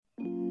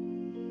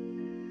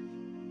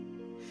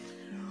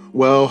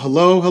Well,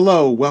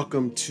 hello.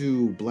 Welcome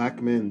to the Black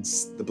Men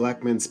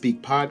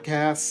Speak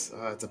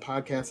podcast. It's a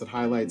podcast that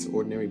highlights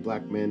ordinary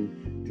Black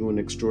men doing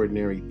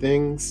extraordinary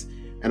things.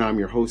 And I'm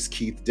your host,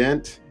 Keith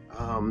Dent.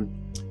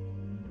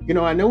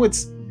 I know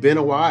it's been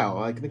a while.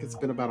 I think it's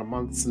been about a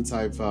month since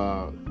I've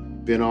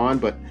been on,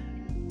 but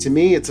to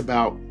me, it's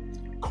about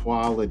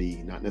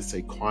quality, not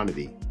necessarily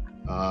quantity.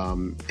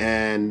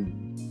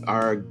 And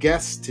our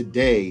guest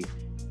today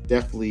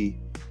definitely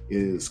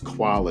is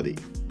quality.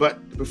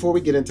 But before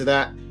we get into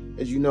that,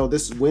 as you know,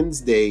 this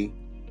Wednesday,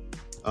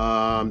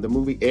 the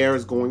movie Air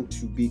is going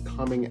to be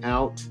coming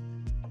out.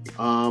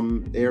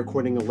 Air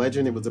Courting a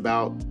Legend. It was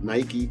about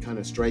Nike kind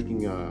of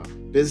striking a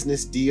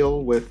business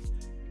deal with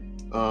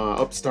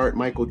upstart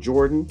Michael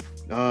Jordan.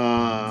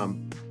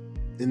 And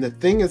the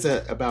thing is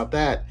about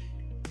that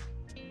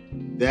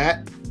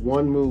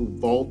one move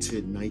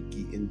vaulted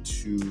Nike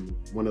into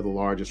one of the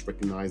largest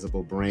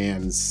recognizable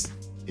brands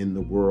in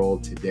the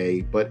world today,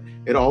 but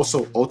it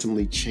also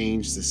ultimately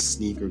changed the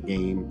sneaker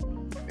game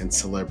and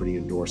celebrity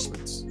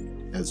endorsements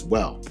as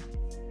well.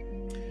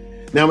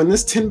 Now, in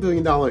this $10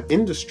 billion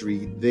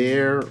industry,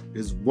 there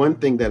is one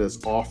thing that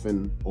is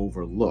often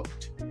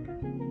overlooked,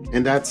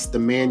 and that's the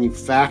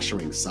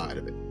manufacturing side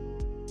of it.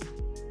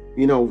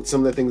 You know,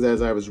 some of the things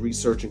as I was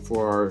researching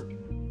for our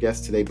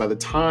guest today, by the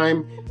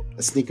time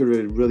a sneaker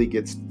really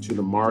gets to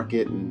the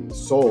market and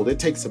sold, it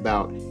takes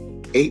about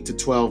 8 to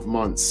 12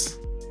 months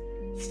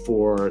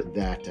for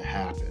that to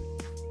happen.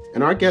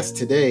 And our guest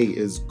today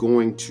is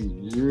going to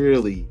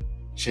really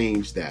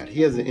change that.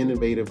 He has an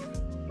innovative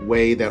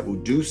way that will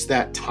reduce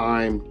that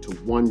time to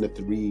 1 to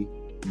 3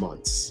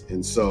 months.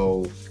 And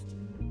so,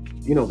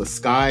 the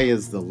sky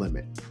is the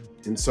limit.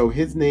 And so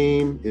his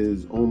name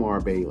is Omar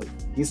Bailey.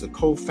 He's a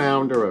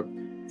co-founder of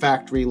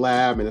FCTRY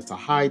Lab, and it's a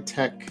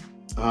high-tech,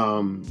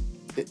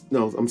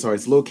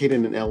 it's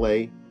located in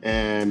LA,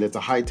 and it's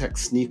a high-tech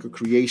sneaker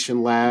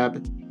creation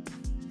lab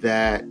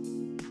that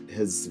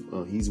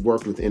he's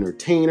worked with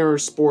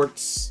entertainers,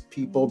 sports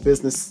people,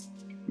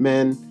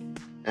 businessmen,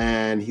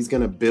 and he's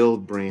going to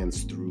build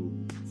brands through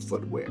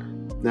footwear.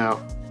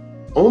 Now,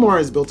 Omar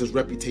has built his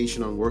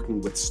reputation on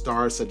working with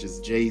stars such as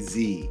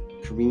Jay-Z,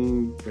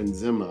 Kareem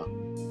Benzema,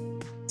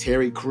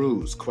 Terry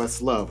Crews,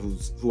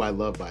 Questlove, who I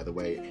love, by the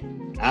way,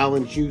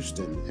 Allen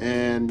Houston,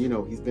 and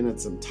he's been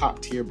at some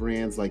top tier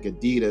brands like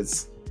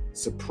Adidas,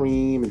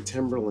 Supreme, and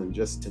Timberland,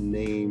 just to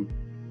name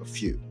a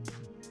few.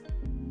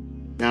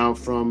 Now,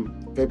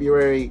 from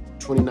February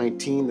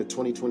 2019 to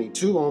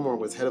 2022, Omar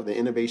was head of the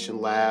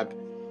innovation lab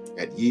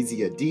at Yeezy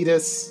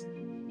Adidas.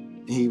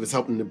 He was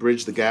helping to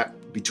bridge the gap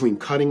between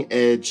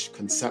cutting-edge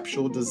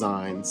conceptual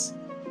designs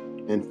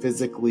and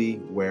physically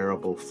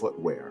wearable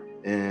footwear.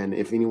 And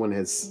if anyone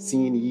has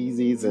seen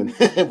Yeezys,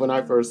 and when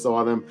I first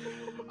saw them,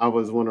 I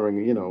was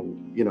wondering,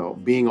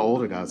 being an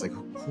older guy, I was like,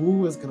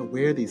 who is going to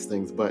wear these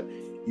things? But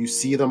you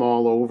see them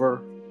all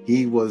over.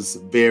 He was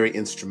very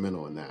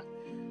instrumental in that.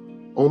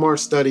 Omar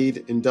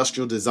studied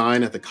industrial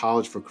design at the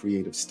College for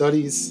Creative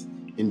Studies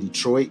in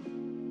Detroit,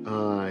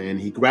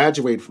 and he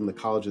graduated from the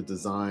College of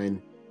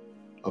Design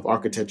of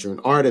Architecture and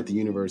Art at the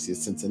University of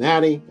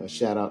Cincinnati. A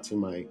shout out to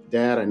my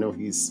dad. I know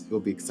he'll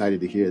be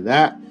excited to hear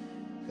that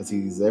because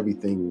he's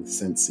everything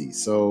Cincy.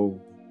 So,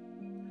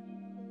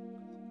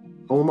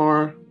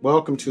 Omar,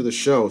 welcome to the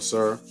show,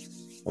 sir.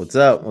 What's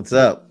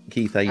up,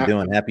 Keith? How you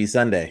doing? Happy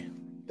Sunday.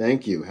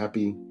 Thank you.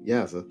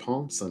 It's a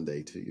Palm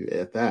Sunday to you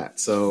at that.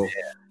 So. Yeah.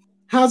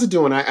 How's it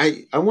doing?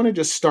 I want to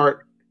just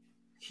start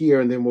here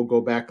and then we'll go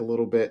back a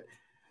little bit.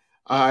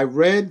 I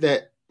read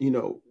that,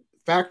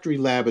 FCTRY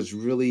Lab is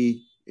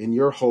really, and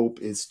your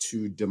hope is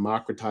to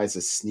democratize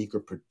a sneaker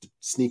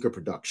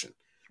production.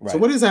 Right. So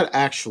what does that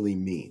actually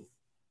mean?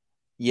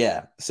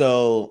 Yeah.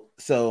 So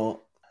to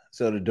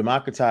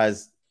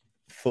democratize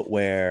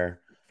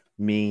footwear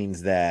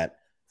means that,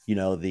 in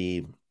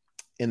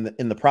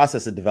the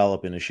process of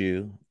developing a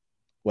shoe,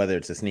 whether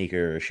it's a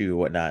sneaker or a shoe or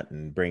whatnot,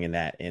 and bringing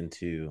that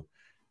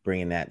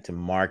to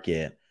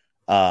market,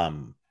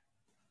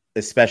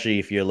 especially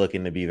if you're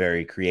looking to be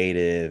very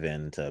creative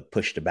and to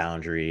push the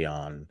boundary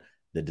on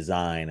the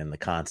design and the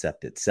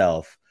concept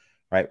itself,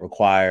 right,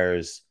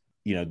 requires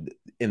you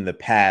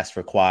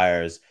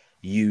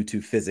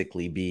to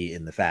physically be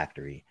in the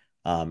factory.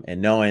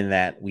 And knowing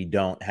that we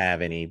don't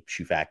have any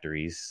shoe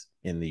factories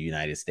in the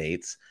United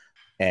States,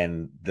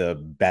 and the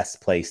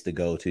best place to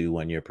go to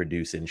when you're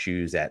producing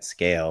shoes at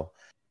scale,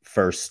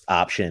 first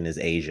option is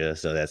Asia.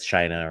 So that's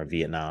China or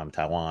Vietnam,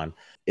 Taiwan.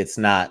 It's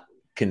not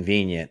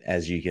convenient,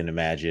 as you can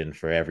imagine,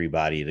 for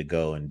everybody to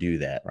go and do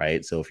that,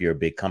 right? So if you're a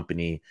big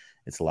company,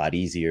 it's a lot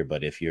easier.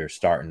 But if you're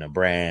starting a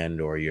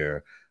brand or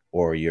you're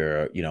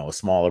a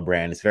smaller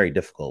brand, it's very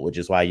difficult, which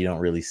is why you don't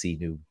really see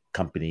new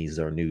companies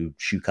or new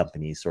shoe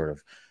companies sort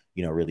of,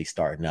 really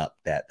starting up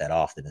that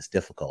often. It's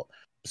difficult.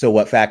 So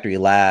what FCTRY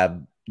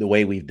Lab, the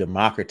way we've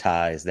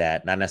democratized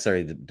that, not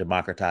necessarily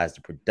democratize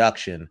the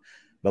production,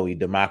 but we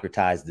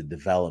democratize the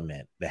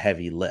development, the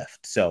heavy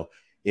lift. So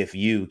if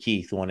you,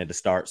 Keith, wanted to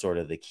start sort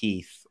of the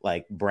Keith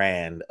like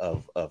brand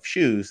of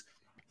shoes,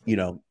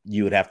 you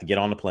would have to get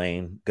on the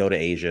plane, go to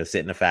Asia,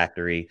 sit in a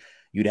factory,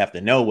 You'd have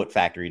to know what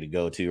factory to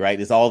go to, right?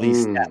 There's all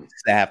these steps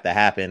that have to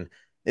happen.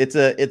 It's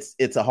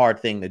a hard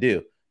thing to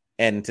do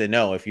and to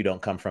know if you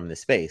don't come from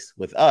this space.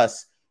 With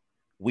us,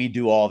 we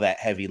do all that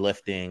heavy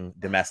lifting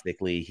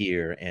domestically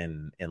here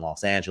in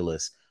Los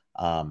Angeles,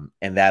 and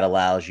that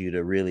allows you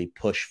to really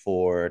push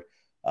forward,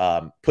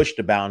 push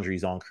the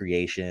boundaries on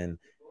creation,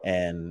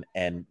 and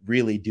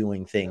really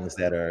doing things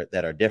that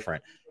are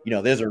different.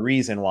 There's a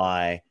reason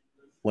why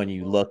when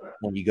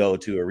you go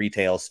to a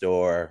retail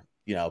store,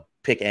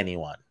 pick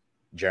anyone,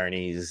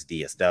 Journeys,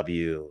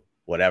 DSW,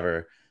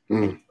 whatever,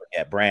 and you look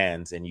at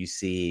brands and you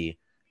see,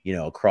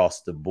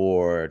 across the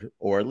board,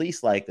 or at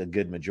least like a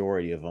good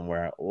majority of them,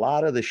 where a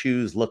lot of the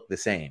shoes look the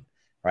same,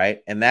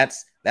 right? And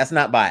that's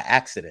not by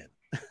accident.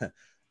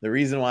 The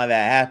reason why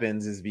that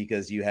happens is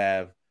because you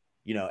have,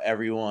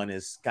 everyone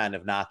is kind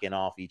of knocking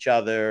off each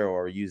other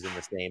or using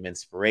the same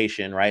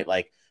inspiration, right?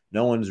 Like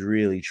no one's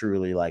really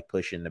truly like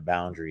pushing the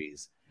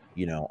boundaries,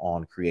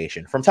 on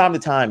creation. From time to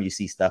time you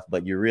see stuff,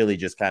 but you really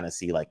just kind of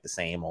see like the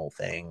same old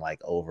thing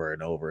like over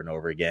and over and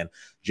over again,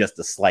 just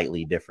a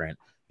slightly different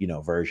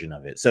version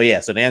of it. So yeah,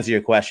 so to answer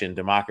your question,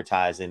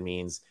 democratizing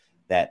means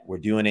that we're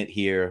doing it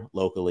here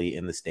locally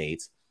in the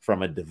States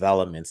from a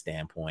development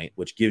standpoint,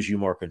 which gives you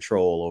more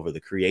control over the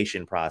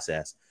creation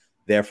process,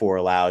 therefore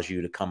allows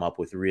you to come up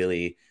with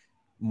really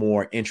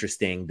more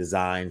interesting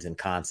designs and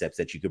concepts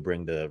that you could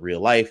bring to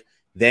real life.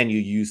 Then you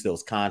use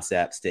those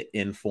concepts to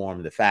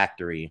inform the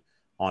factory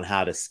on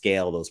how to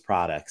scale those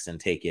products and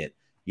take it,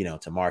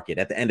 to market.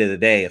 At the end of the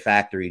day, a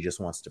factory just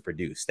wants to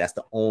produce. That's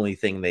the only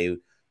thing they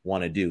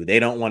want to do. They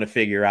don't want to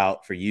figure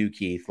out for you,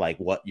 Keith, like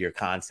what your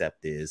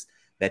concept is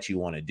that you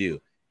want to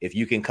do. If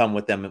you can come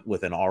with them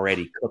with an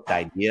already cooked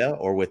idea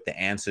or with the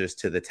answers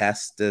to the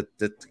test, to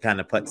kind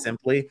of put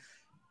simply,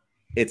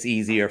 it's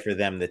easier for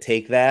them to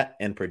take that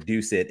and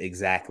produce it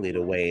exactly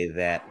the way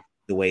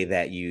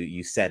that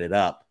you set it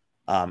up,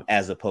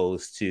 as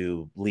opposed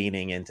to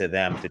leaning into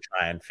them to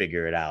try and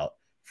figure it out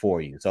for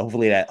you. So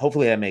hopefully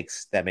that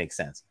makes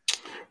sense.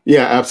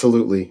 Yeah,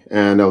 absolutely.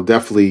 And I'll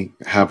definitely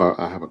I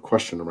have a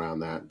question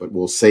around that, but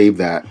we'll save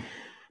that.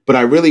 But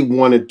I really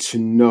wanted to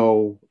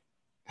know,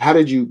 how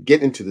did you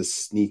get into the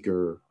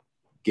sneaker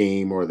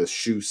game or the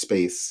shoe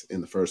space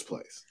in the first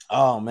place?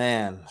 Oh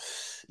man.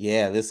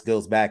 Yeah, this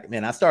goes back.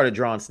 Man, I started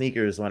drawing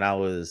sneakers when I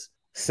was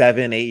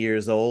 7, 8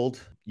 years old,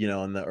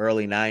 in the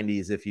early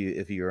 90s, if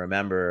you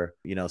remember,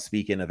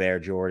 speaking of Air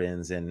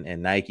Jordans and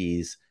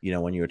Nikes,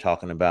 when you were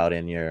talking about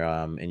in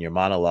your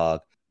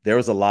monologue, there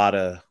was a lot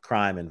of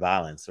crime and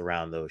violence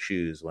around those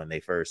shoes when they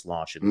first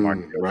launched in the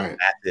market. Right.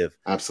 Massive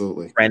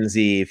Absolutely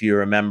frenzy. If you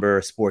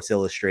remember, Sports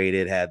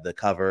Illustrated had the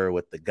cover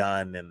with the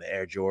gun and the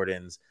Air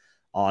Jordans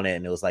on it,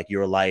 and it was like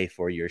your life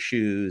or your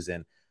shoes.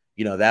 And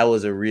that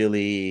was a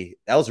really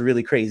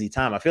crazy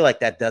time. I feel like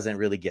that doesn't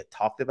really get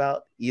talked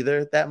about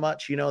either that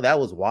much. That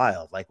was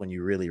wild. Like when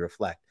you really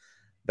reflect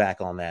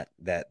back on that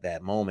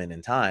moment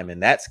in time,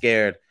 and that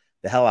scared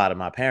the hell out of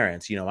my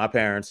parents. Both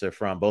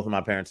of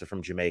my parents are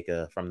from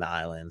Jamaica, from the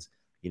islands.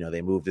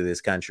 They moved to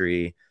this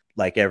country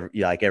like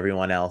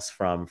everyone else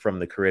from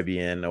the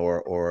Caribbean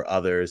or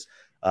others,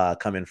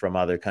 coming from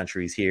other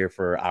countries here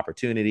for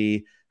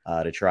opportunity,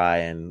 to try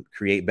and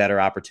create better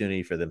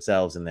opportunity for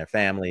themselves and their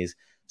families.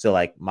 So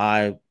like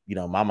my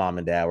mom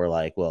and dad were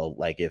like, well,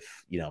 like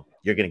if, you're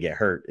going to get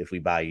hurt if we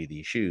buy you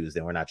these shoes,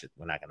 then we're not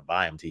going to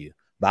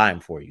buy them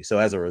for you. So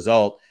as a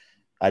result,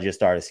 I just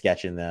started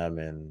sketching them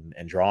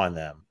and drawing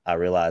them. I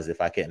realized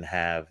if I couldn't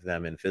have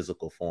them in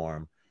physical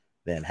form,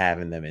 then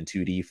having them in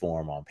 2D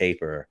form on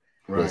paper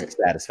was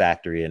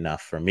satisfactory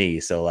enough for me.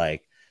 So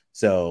that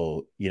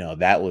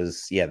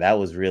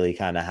was really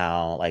kind of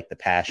how like the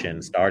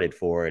passion started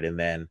for it. And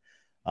then,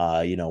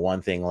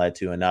 one thing led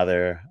to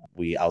another.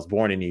 I was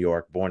born in New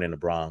York, born in the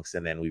Bronx,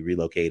 and then we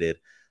relocated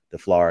to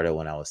Florida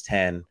when I was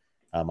 10.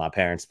 My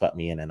parents put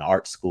me in an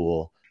art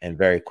school, and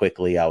very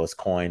quickly I was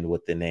coined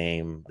with the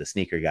name the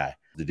sneaker guy,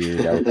 the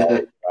dude that was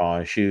always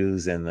drawing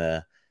shoes in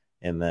the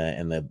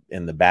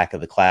back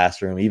of the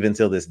classroom. Even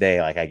till this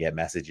day, like I get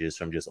messages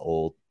from just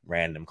old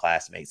random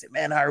classmates saying,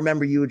 man, I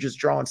remember you were just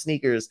drawing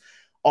sneakers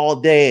all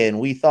day, and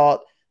we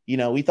thought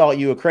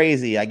you were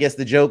crazy. I guess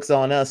the joke's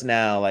on us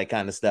now, like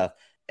kind of stuff.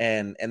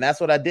 And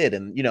that's what I did.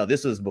 And,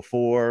 this was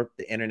before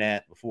the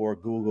internet, before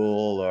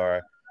Google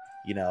or,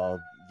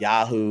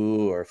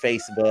 Yahoo or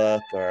Facebook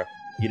or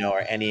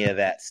any of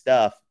that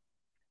stuff.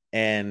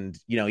 And,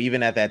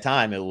 even at that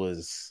time, it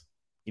was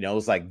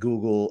like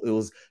Google. It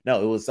was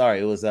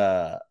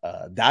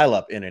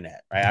dial-up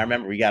internet, right? I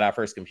remember we got our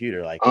first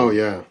computer, like,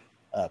 a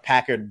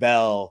Packard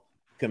Bell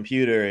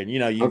computer. And, you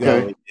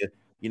love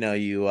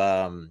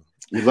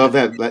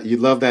that. You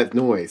love that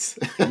noise.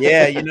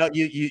 Yeah,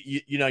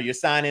 you're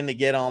signing to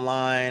get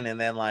online, and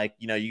then like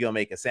you go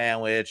make a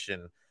sandwich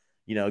and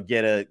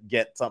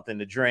get something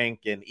to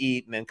drink and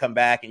eat, and then come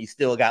back, and you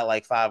still got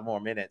like 5 more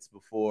minutes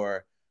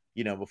before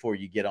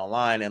you get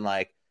online. And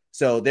like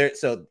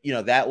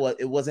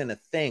it wasn't a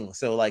thing.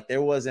 So like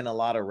there wasn't a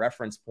lot of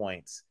reference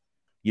points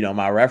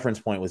my reference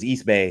point was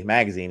East Bay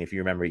magazine. If you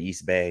remember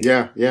East Bay,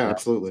 Yeah,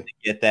 absolutely.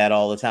 get that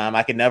all the time.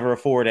 I could never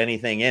afford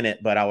anything in it,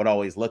 but I would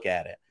always look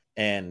at it.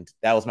 And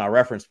that was my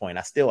reference point.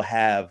 I still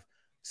have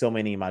so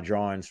many of my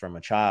drawings from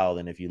a child.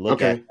 And if you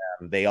look at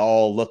them, they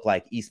all look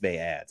like East Bay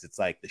ads. It's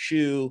like the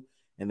shoe.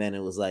 And then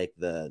it was like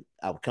I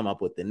would come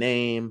up with the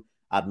name.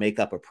 I'd make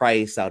up a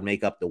price. I would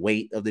make up the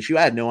weight of the shoe.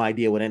 I had no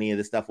idea what any of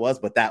this stuff was,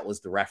 but that was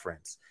the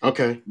reference.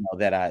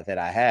 That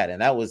I had.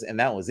 And that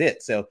was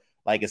it. So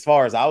like, as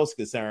far as I was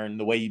concerned,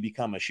 the way you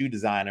become a shoe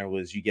designer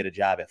was you get a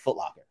job at Foot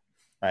Locker.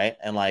 Right.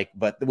 And like,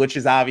 but which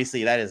is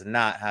obviously that is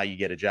not how you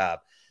get a job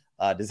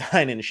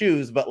designing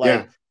shoes. But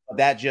like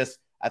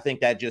I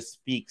think that just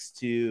speaks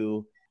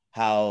to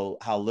how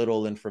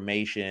little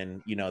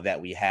information,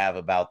 that we have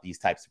about these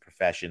types of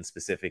professions,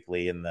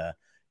 specifically in the,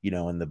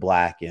 in the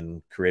Black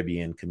and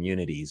Caribbean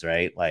communities.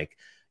 Right. Like,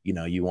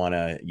 you want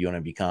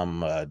to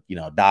become a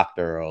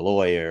doctor or a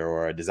lawyer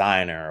or a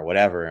designer or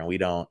whatever. And we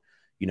don't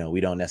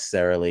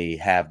necessarily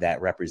have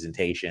that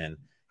representation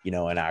in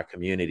our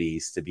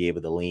communities to be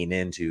able to lean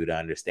into to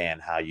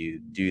understand how you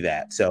do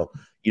that. So,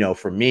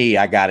 for me,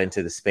 I got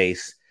into the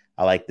space.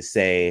 I like to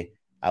say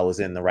I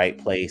was in the right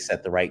place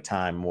at the right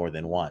time more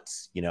than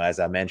once. As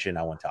I mentioned,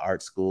 I went to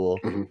art school.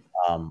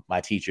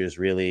 My teachers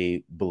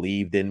really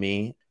believed in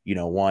me.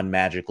 One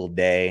magical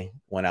day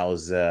when I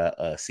was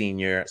a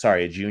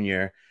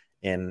junior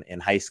in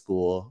high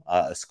school,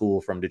 a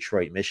school from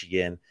Detroit,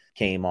 Michigan,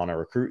 came on a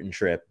recruiting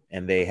trip,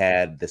 and they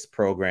had this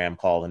program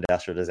called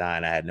industrial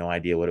design. I had no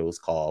idea what it was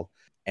called.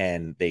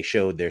 And they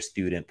showed their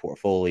student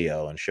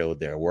portfolio and showed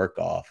their work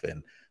off.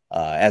 And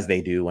as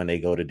they do when they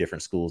go to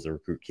different schools to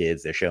recruit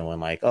kids, they're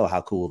showing like, oh,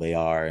 how cool they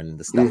are and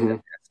the stuff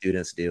that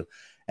students do.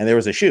 And there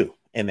was a shoe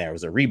in there. It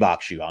was a Reebok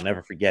shoe. I'll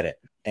never forget it.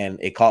 And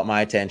it caught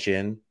my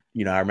attention.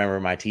 I remember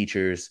my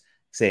teachers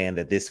saying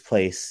that this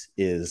place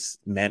is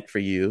meant for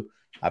you.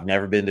 I've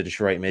never been to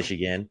Detroit,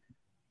 Michigan.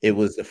 It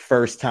was the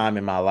first time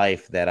in my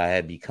life that I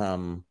had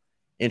become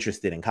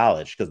interested in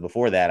college, because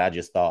before that, I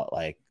just thought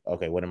like,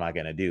 okay, what am I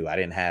going to do? I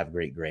didn't have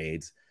great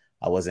grades.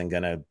 I wasn't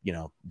going to,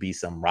 be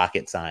some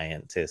rocket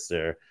scientist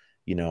or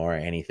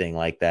anything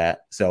like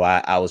that. So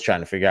I was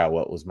trying to figure out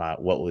what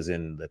was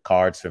in the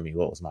cards for me,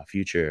 what was my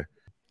future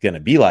going to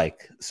be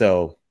like.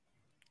 So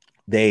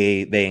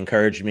they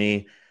encouraged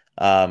me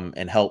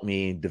and helped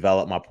me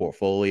develop my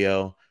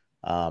portfolio,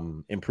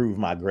 improve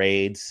my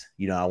grades.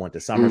 I went to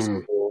summer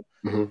school.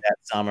 That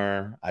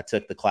summer, I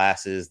took the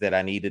classes that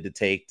I needed to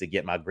take to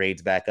get my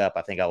grades back up.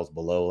 I think I was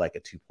below like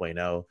a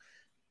 2.0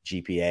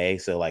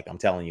 GPA. So like, I'm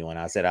telling you, when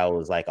I said I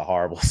was like a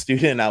horrible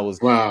student, I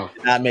was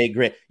not made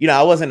great.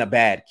 I wasn't a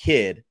bad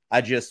kid.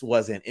 I just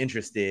wasn't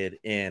interested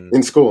in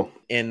school,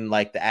 in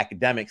like the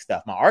academic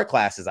stuff. My art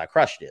classes, I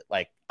crushed it.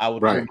 Like I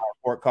would bring my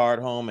report card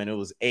home and it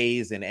was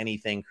A's in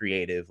anything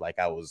creative. Like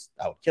I would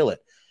kill it.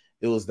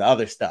 It was the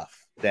other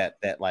stuff that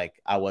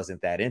like I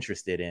wasn't that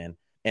interested in.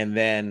 And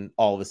then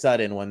all of a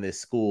sudden, when this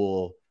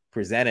school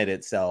presented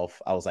itself,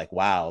 I was like,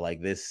 wow,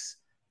 like this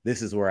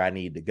is where I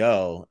need to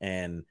go.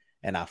 And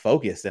I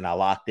focused and I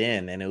locked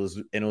in. And it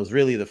was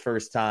really the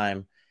first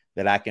time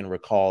that I can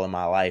recall in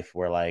my life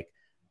where like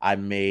I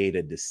made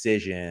a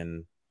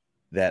decision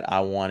that I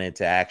wanted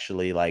to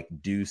actually like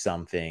do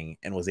something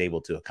and was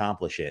able to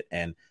accomplish it.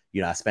 And,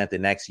 I spent the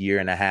next year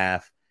and a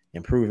half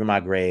improving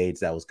my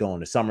grades. I was going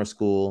to summer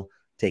school,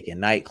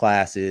 taking night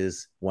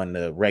classes when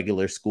the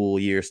regular school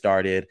year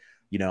started.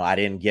 I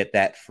didn't get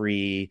that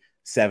free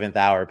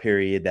 7th-hour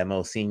period that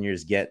most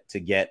seniors get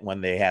when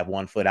they have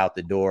one foot out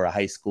the door of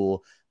high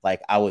school.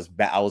 Like I was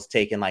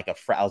taking like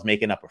I was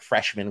making up a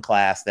freshman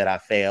class that I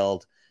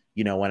failed,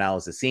 when I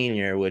was a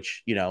senior,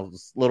 which,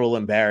 was a little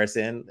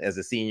embarrassing as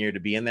a senior to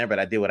be in there, but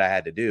I did what I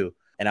had to do.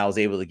 And I was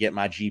able to get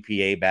my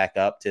GPA back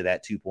up to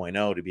that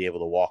 2.0 to be able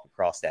to walk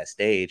across that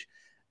stage.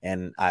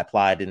 And I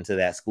applied into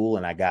that school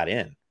and I got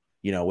in,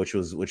 which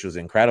was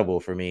incredible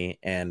for me.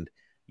 And,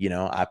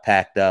 I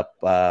packed up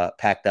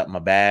my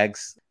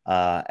bags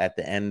at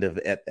the end of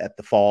at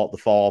the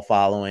fall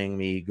following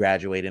me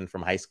graduating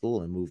from high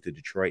school and moved to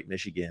Detroit,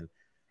 Michigan,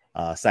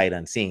 sight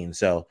unseen.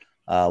 So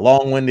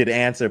long-winded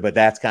answer, but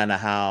that's kind of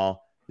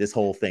how this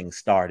whole thing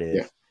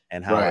started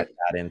and how I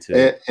got into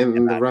it.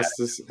 And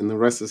the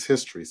rest is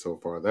history so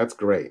far. That's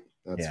great.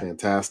 That's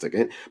fantastic.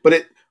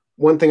 But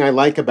one thing I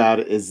like about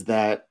it is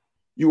that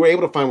you were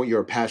able to find what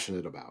you're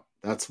passionate about.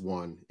 That's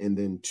one. And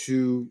then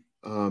two,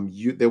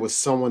 there was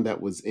someone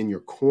that was in your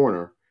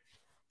corner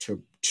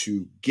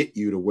to get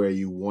you to where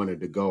you wanted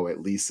to go,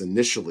 at least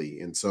initially.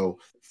 And so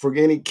for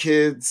any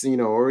kids,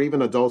 or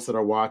even adults that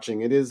are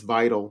watching, it is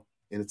vital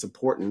and it's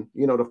important,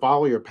 to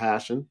follow your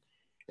passion.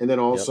 And then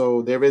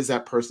also there is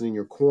that person in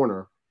your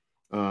corner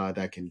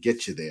that can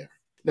get you there.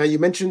 Now, you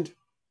mentioned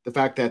the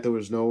fact that there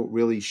was no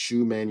really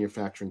shoe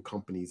manufacturing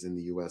companies in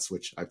the US,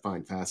 which I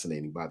find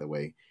fascinating, by the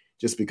way,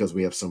 just because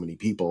we have so many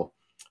people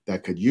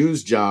that could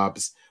use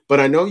jobs. But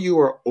I know you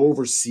are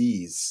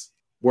overseas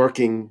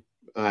working,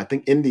 I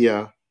think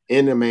India,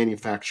 in a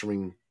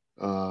manufacturing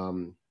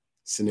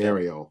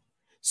scenario.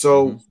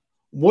 So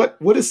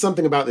What is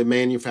something about the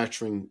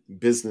manufacturing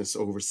business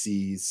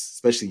overseas,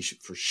 especially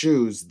for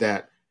shoes,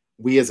 that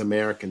we as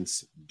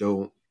Americans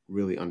don't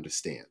really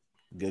understand?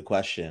 Good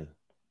question.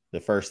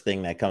 The first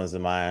thing that comes to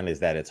mind is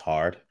that it's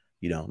hard.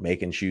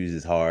 Making shoes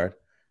is hard,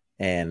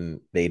 and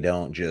they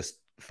don't just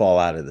fall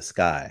out of the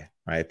sky,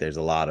 right? There's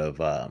a lot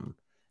of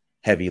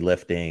heavy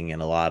lifting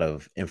and a lot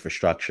of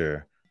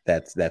infrastructure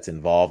that's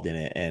involved in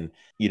it. And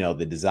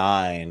the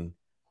design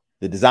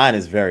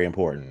is very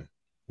important,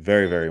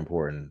 very, very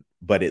important,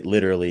 but it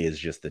literally is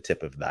just the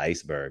tip of the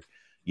iceberg.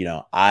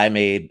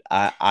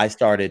 I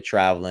started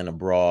traveling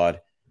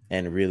abroad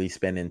and really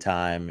spending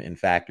time in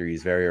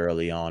factories very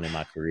early on in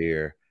my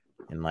career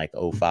in like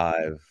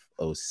 '05,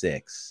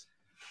 '06.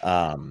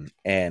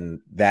 And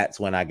that's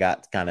when I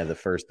got kind of the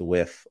first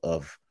whiff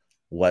of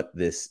what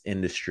this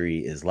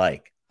industry is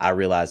like. I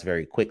realized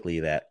very quickly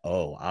that,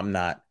 oh, I'm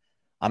not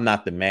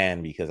the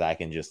man because I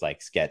can just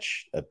like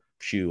sketch a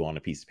shoe on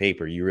a piece of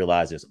paper. You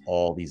realize there's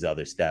all these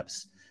other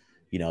steps,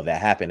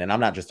 that happen. And I'm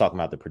not just talking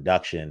about the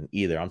production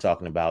either. I'm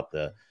talking about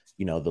the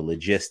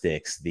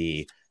logistics,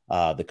 the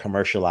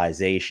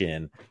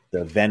commercialization,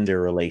 the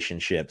vendor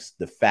relationships,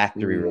 the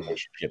factory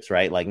relationships,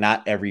 right? Like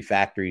not every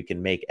factory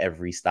can make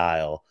every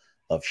style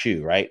of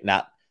shoe, right?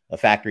 Not a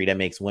factory that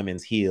makes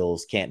women's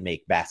heels can't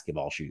make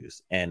basketball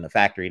shoes, and a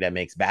factory that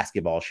makes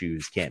basketball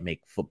shoes can't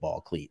make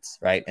football cleats,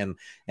 right? And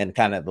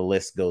kind of the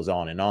list goes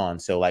on and on.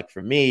 So like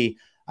for me,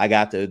 I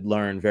got to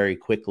learn very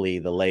quickly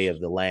the lay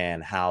of the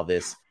land, how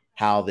this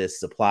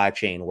supply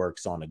chain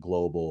works on a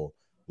global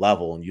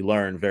level. And you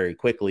learn very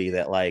quickly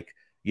that like,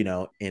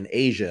 in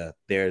Asia,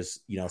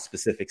 there's,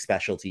 specific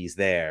specialties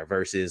there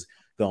versus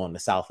going to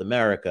South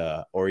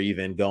America or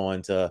even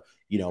going to,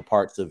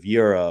 parts of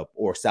Europe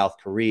or South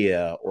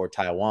Korea or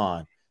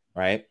Taiwan.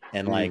 Right.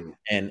 And like,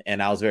 and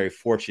I was very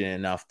fortunate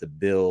enough to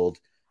build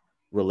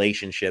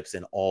relationships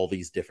in all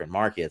these different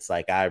markets.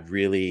 Like I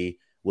really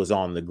was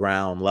on the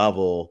ground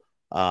level,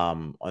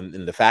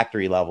 in the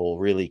factory level,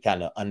 really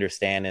kind of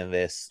understanding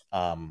this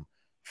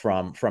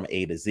from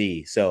A to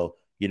Z. So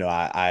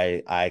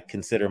I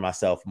consider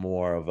myself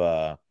more of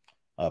a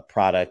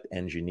product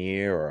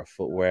engineer or a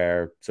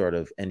footwear sort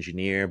of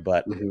engineer,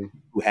 but who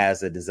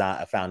has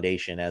a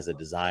foundation as a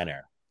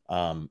designer.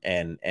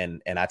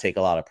 And I take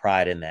a lot of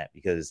pride in that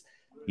because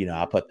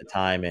I put the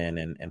time in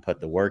and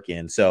put the work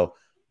in. So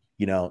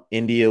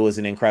India was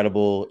an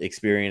incredible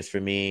experience for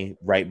me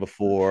right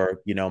before,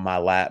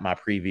 my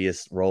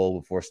previous role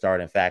before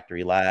starting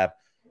Factory Lab.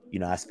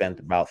 I spent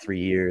about 3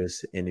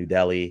 years in New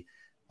Delhi.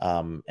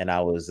 And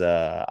I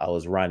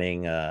was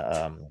running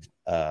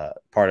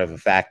part of a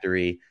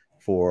factory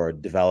for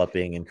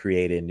developing and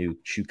creating new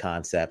shoe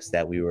concepts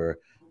that we were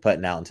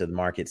putting out into the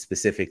market,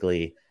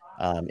 specifically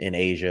in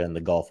Asia and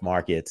the Gulf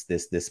markets.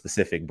 This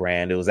specific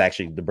brand,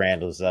 the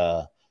brand was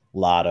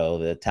Lotto,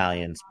 the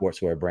Italian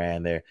sportswear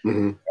brand. They're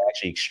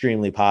actually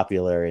extremely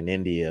popular in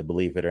India,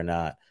 believe it or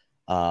not.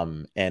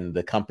 And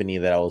the company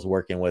that I was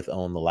working with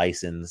owned the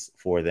license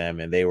for them,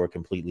 and they were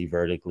completely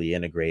vertically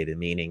integrated,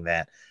 meaning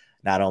that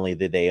not only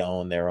did they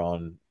own their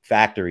own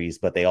factories,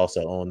 but they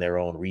also owned their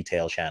own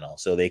retail channel.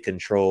 So they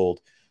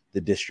controlled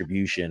the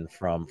distribution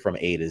from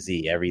A to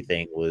Z.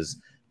 Everything was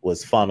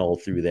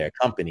funneled through their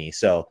company.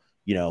 So,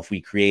 if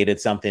we created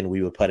something,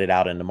 we would put it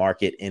out in the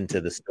market into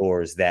the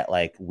stores that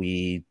like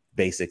we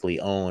basically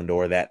owned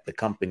or that the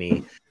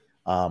company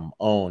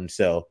owned.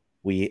 So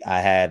I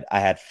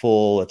had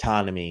full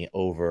autonomy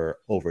over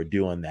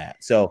doing that.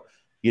 So,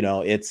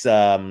 it's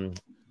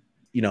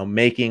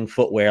making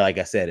footwear, like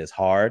I said, is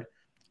hard.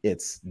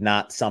 It's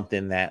not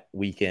something that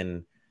we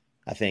can,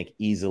 I think,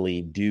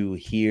 easily do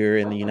here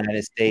in the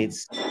United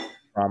States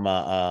from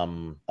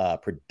a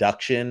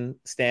production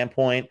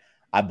standpoint.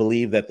 I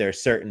believe that there are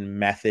certain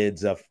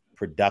methods of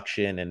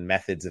production and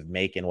methods of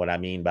making. What I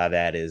mean by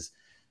that is,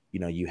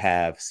 you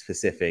have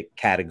specific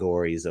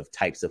categories of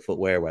types of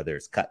footwear, whether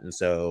it's cut and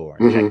sew or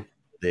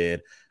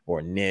injected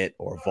or knit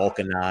or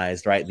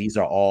vulcanized, right? These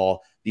are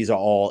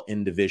all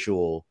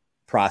individual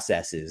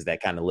processes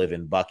that kind of live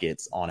in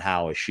buckets on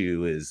how a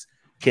shoe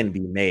can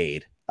be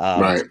made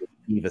to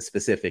achieve a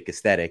specific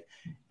aesthetic.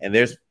 And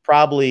there's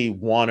probably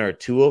one or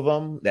two of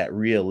them that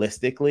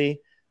realistically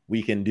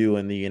we can do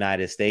in the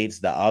United States.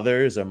 The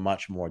others are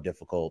much more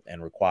difficult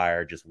and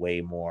require just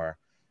way more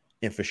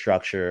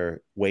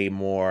infrastructure, way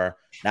more,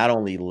 not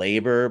only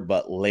labor,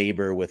 but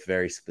labor with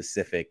very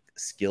specific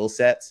skill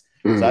sets.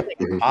 So I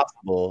think it's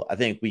possible. I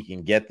think we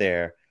can get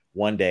there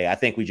one day. I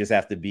think we just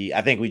have to be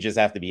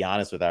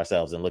honest with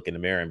ourselves and look in the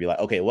mirror and be like,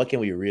 okay, what can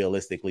we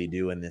realistically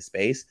do in this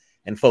space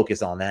and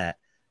focus on that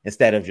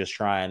instead of just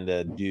trying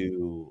to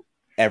do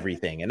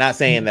everything. And not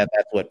saying that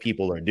that's what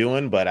people are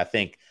doing, but I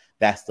think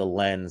that's the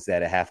lens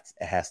that it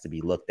has to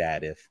be looked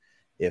at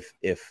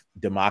if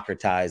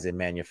democratizing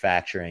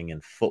manufacturing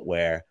and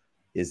footwear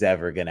is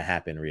ever going to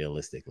happen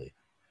realistically.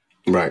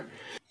 Right.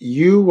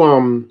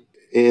 You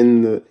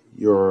in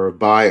your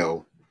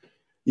bio,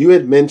 you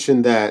had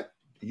mentioned that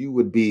you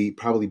would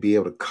probably be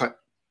able to cut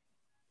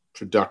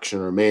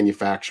production or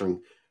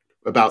manufacturing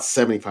about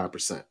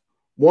 75%.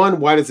 One,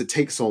 why does it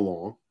take so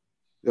long?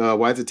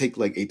 Why does it take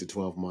like 8 to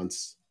 12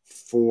 months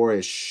for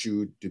a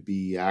shoe to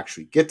be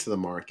actually get to the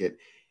market?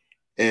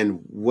 And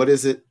what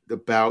is it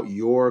about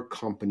your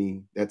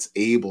company that's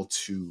able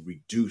to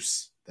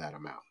reduce that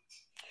amount?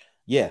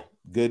 Yeah,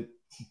 good.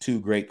 Two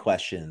great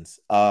questions.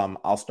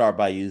 I'll start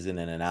by using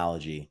an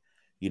analogy.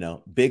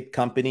 Big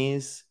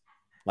companies,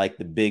 like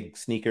the big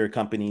sneaker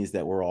companies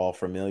that we're all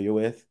familiar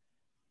with,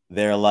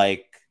 they're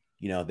like,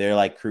 they're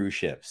like cruise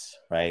ships,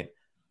 right?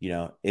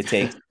 It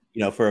takes,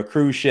 for a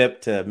cruise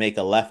ship to make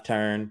a left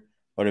turn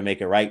or to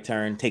make a right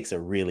turn takes a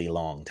really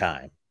long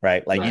time,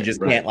 right? Like you Right,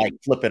 just right. can't like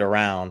flip it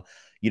around,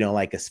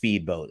 like a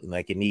speedboat.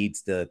 Like it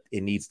needs to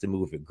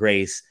move at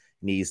grace,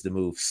 needs to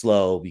move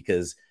slow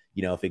because,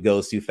 if it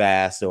goes too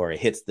fast or it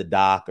hits the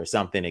dock or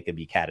something, it could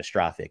be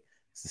catastrophic.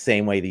 It's the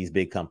same way these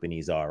big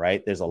companies are,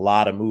 right? There's a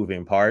lot of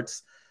moving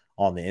parts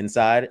on the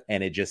inside,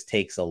 and it just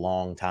takes a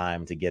long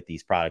time to get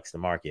these products to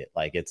market.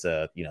 Like it's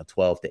a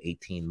 12 to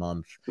 18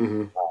 month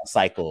Mm-hmm.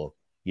 cycle,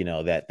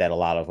 that a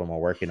lot of them are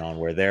working on,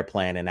 where they're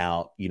planning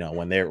out,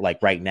 when they're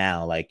like right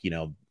now, like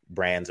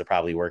brands are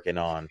probably working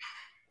on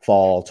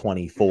fall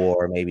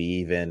 24, maybe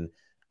even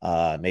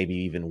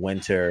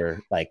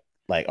winter, like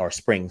or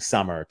spring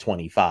summer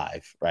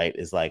 25, right,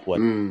 is like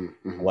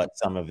Mm-hmm. what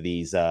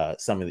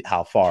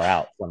how far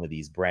out some of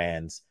these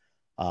brands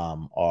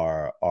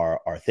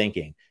are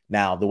thinking.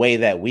 Now, the way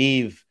that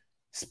we've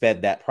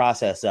sped that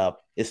process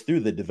up is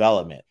through the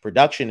development.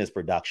 Production is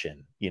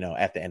production.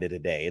 At the end of the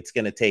day, it's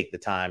going to take the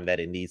time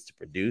that it needs to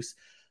produce.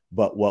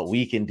 But what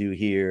we can do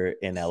here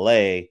in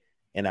LA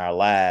in our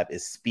lab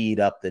is speed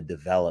up the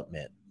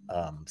development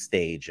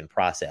stage and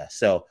process.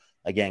 So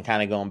again,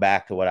 kind of going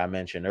back to what I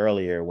mentioned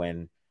earlier,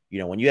 when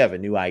you have a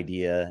new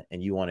idea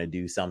and you want to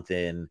do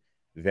something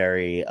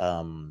very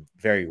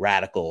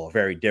radical,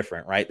 very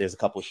different, right? There's a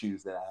couple of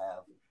shoes that I have,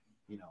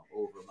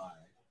 over my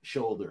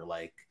shoulder,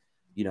 like,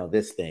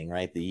 this thing,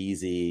 right? The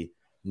Easy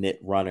Knit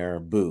Runner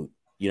boot.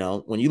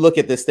 When you look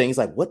at this thing, it's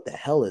like, what the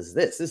hell is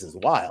this? This is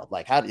wild.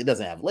 Like, how it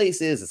doesn't have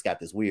laces. It's got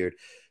this weird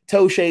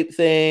toe shape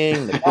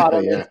thing. The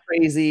bottom is Yeah.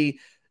 crazy,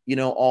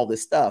 all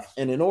this stuff.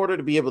 And in order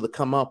to be able to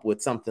come up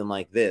with something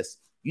like this,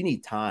 you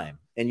need time,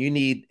 and you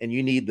need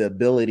the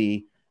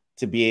ability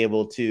to be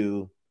able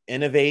to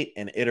innovate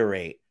and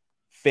iterate.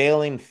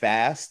 Failing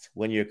fast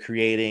when you're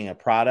creating a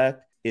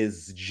product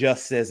is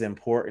just as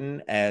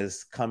important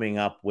as coming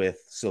up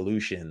with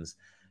solutions,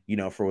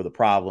 for the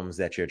problems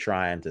that you're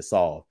trying to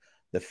solve.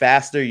 The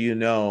faster you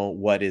know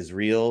what is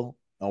real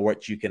or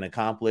what you can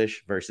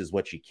accomplish versus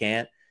what you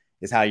can't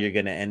is how you're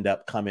going to end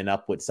up coming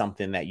up with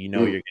something that you're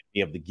going to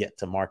be able to get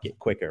to market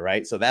quicker,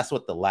 right? So that's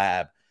what the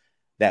lab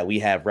that we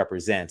have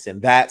represents,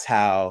 and that's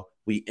how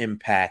we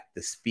impact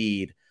the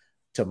speed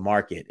to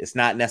market. It's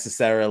not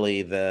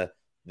necessarily the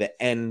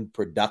end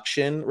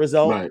production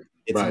result. Right,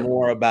 It's right.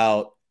 more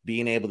about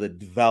being able to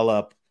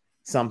develop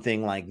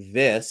something like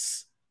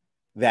this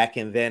that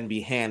can then be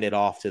handed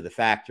off to the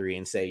factory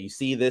and say, you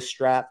see this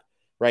strap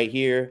right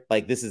here?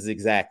 Like, this is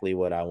exactly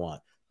what I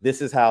want.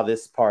 This is how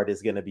this part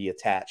is going to be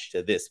attached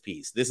to this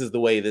piece. This is the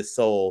way this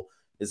sole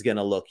is going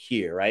to look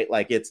here, right?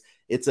 Like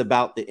it's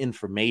about the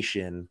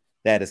information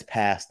that is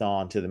passed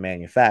on to the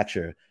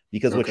manufacturer,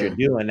 because what you're Okay.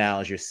 doing now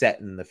is you're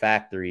setting the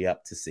factory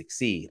up to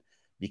succeed,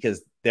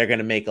 because they're going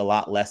to make a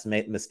lot less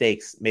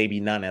mistakes, maybe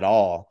none at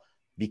all,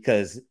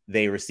 because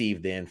they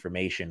receive the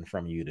information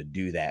from you to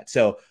do that.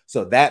 So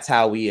that's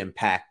how we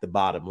impact the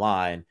bottom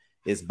line,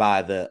 is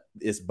by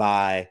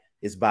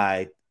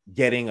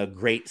getting a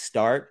great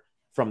start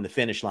from the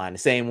finish line. The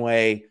same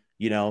way,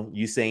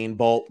 Usain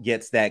Bolt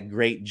gets that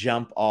great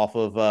jump off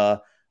of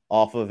a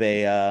off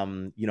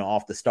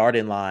the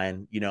starting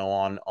line,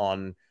 on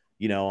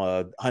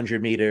a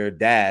 100-meter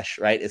dash,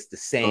 right? It's the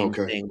same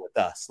Okay. thing with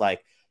us.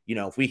 Like,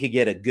 if we could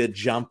get a good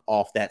jump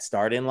off that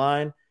starting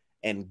line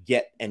and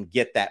get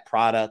that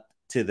product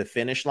to the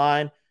finish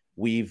line,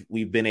 we've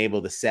been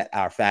able to set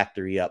our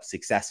factory up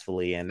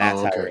successfully, and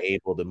that's Oh, how we're okay.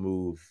 able to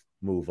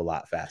move a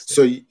lot faster.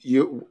 So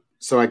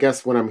so I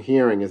guess what I'm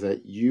hearing is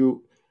that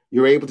you're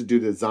able to do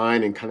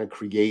design and kind of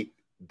create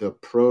the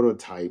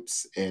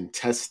prototypes and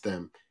test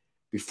them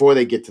before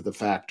they get to the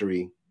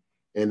factory,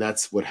 and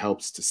that's what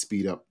helps to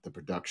speed up the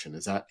production.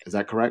 Is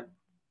that correct?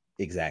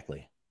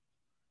 Exactly.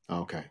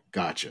 Okay,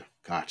 gotcha.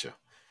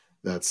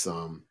 That's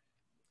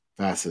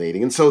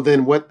fascinating. And so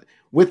then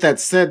with that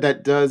said,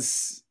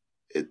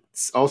 it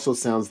also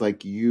sounds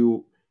like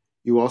you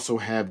also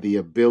have the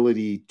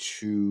ability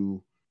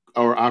to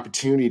or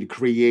opportunity to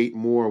create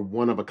more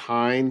one of a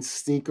kind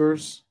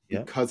sneakers Yeah.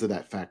 because of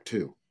that fact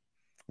too.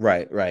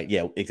 Right.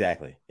 Yeah,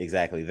 exactly.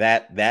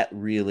 That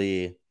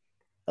really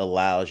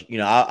allows,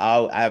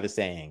 I have a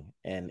saying,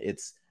 and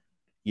it's,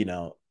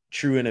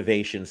 true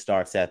innovation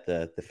starts at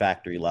the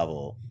factory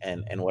level.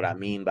 And what I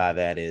mean by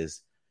that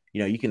is,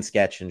 you can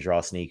sketch and draw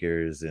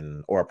sneakers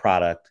or a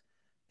product,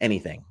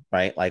 anything,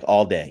 right? Like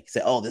all day. You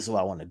say, oh, this is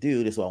what I want to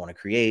do, this is what I want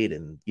to create,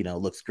 and it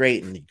looks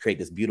great, and you create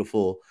this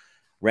beautiful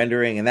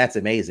rendering, and that's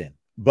amazing.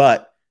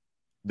 But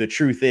the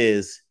truth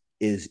is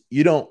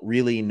you don't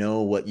really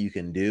know what you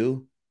can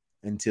do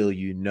until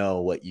you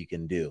know what you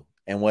can do.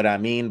 And what I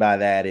mean by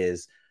that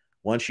is,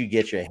 once you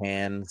get your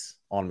hands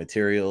on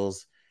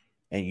materials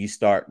and you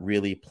start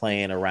really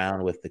playing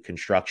around with the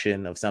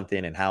construction of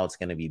something and how it's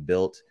going to be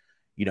built,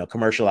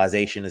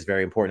 commercialization is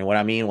very important. And what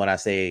I mean when I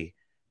say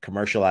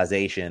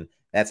commercialization,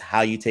 that's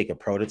how you take a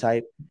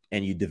prototype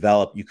and you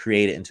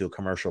create it into a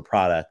commercial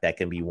product that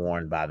can be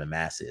worn by the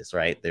masses,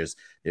 right? There's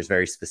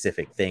very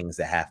specific things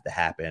that have to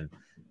happen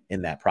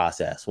in that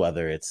process,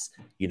 whether it's,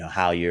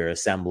 how you're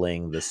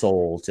assembling the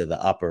sole to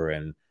the upper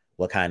and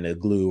what kind of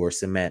glue or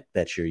cement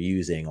that you're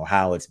using, or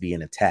how it's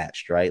being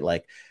attached, right?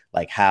 Like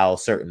how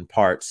certain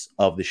parts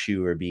of the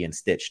shoe are being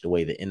stitched, the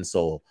way the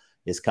insole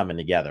is coming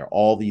together.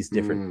 All these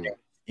different things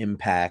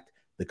impact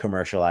the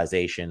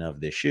commercialization of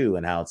the shoe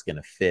and how it's going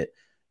to fit,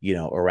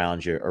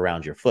 around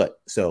your foot.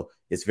 So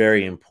it's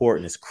very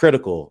important. It's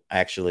critical,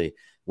 actually,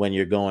 when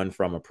you're going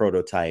from a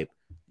prototype,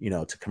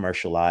 to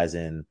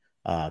commercializing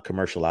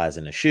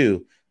a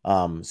shoe.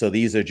 So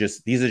these are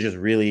just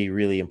really,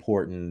 really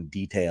important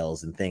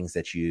details and things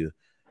that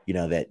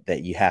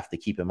that you have to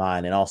keep in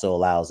mind, and also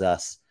allows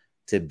us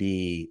to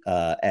be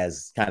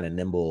as kind of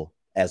nimble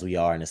as we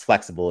are and as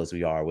flexible as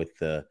we are with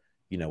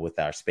with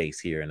our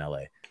space here in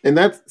LA. And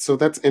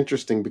that's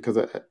interesting, because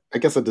I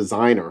guess a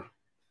designer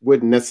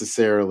wouldn't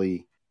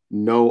necessarily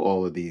know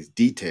all of these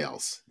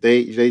details.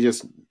 They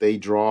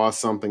draw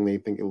something, they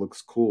think it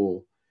looks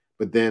cool,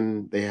 but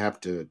then they have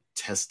to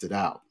test it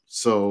out.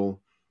 So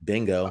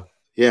bingo.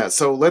 Yeah.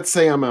 So let's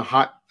say I'm a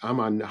hot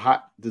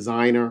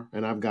designer,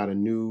 and I've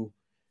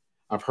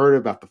heard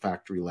about the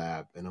Factory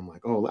Lab, and I'm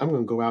like, oh, I'm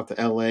going to go out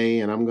to LA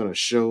and I'm going to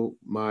show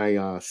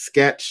my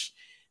sketch.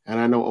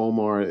 And I know,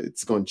 Omar,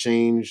 it's going to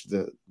change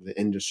the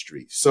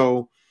industry.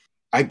 So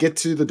I get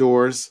to the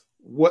doors.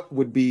 What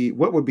would be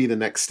the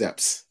next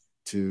steps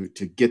to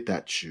get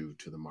that shoe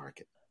to the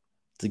market?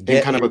 To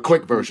get kind of a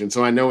quick version.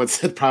 So I know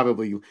it's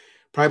probably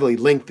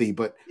lengthy,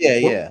 but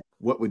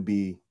what would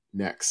be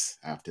next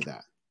after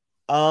that?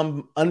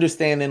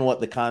 Understanding what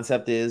the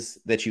concept is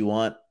that you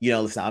want.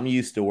 Listen, I'm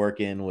used to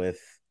working with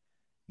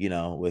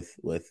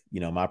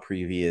my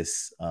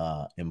previous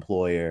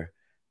employer,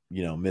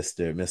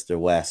 Mr.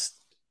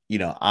 West.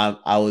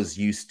 I was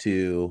used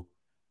to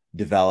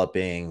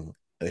developing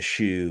a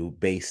shoe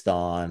based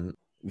on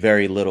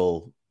very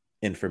little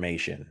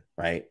information,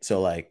 right?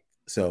 So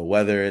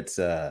whether it's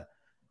a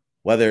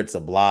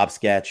blob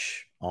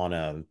sketch on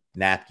a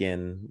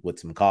napkin with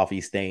some coffee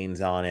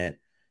stains on it,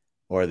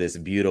 or this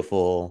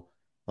beautiful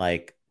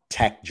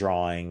tech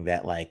drawing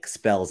that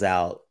spells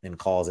out and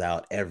calls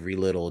out every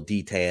little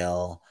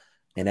detail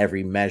and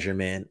every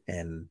measurement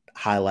and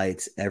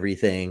highlights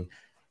everything,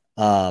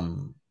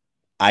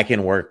 I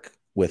can work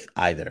with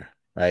either,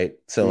 right?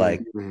 So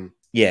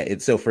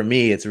so for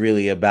me, it's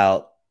really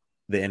about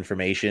the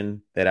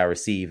information that I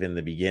receive in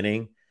the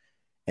beginning,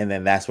 and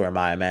then that's where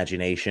my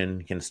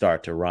imagination can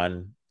start to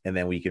run, and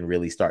then we can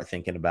really start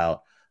thinking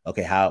about,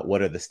 okay,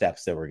 what are the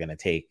steps that we're going to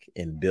take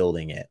in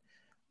building it.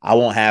 I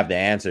won't have the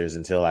answers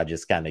until I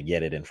just kind of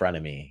get it in front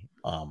of me,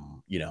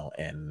 and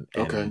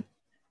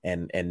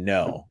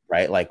know,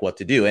 right, what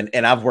to do.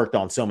 And I've worked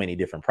on so many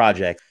different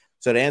projects.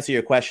 So to answer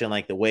your question,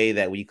 the way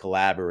that we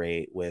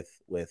collaborate with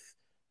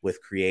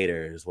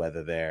creators,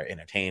 whether they're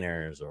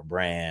entertainers or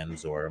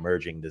brands or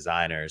emerging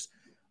designers,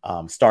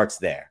 starts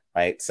there,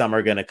 right? Some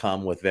are going to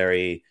come with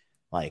very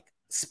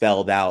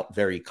spelled out,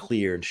 very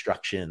clear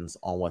instructions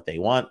on what they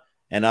want,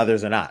 and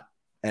others are not.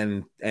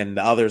 And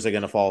the others are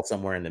going to fall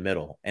somewhere in the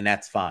middle, and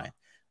that's fine.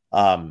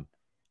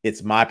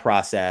 It's my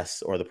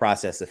process, or the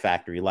process of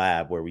Factory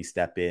Lab, where we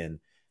step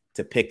in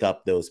to pick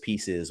up those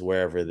pieces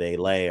wherever they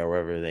lay or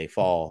wherever they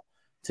fall,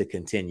 to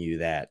continue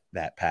that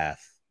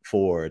path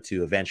forward,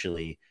 to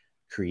eventually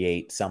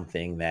create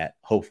something that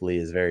hopefully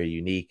is very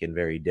unique and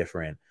very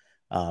different,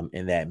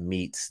 and that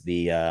meets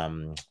the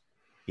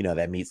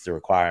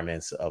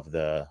requirements of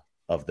the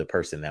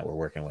person that we're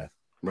working with.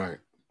 Right.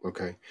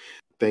 Okay.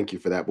 Thank you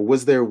for that. But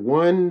was there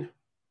one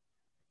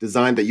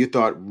design that you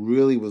thought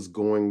really was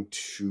going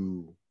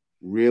to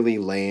really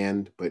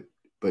land, but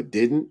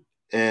didn't?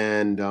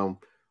 And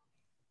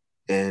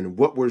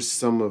what were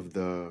some of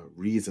the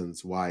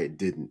reasons why it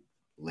didn't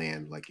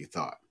land like you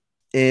thought?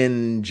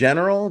 In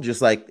general,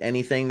 just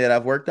anything that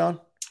I've worked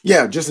on?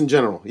 Yeah, just in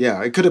general.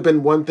 Yeah, it could have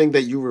been one thing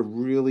that you were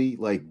really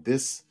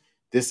this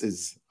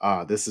is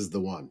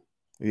the one.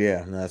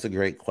 Yeah, no, that's a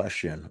great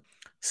question.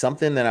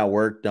 Something that I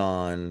worked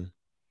on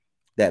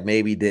that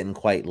maybe didn't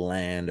quite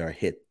land or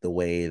hit the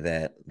way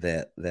that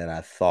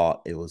I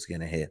thought it was going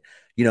to hit.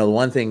 The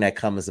one thing that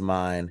comes to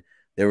mind,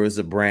 there was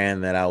a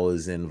brand that I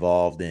was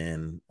involved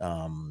in,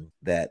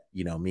 that,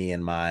 me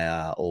and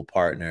my old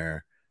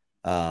partner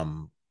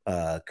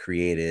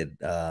created.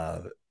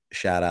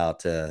 Shout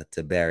out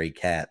to Barry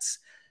Katz.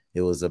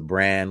 It was a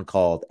brand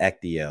called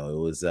FCTRY. It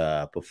was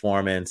a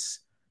performance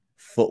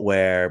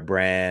footwear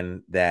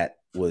brand that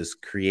was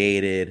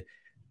created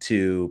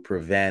to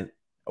prevent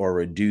or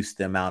reduce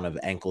the amount of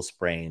ankle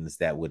sprains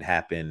that would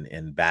happen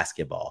in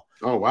basketball.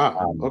 Oh,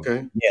 wow.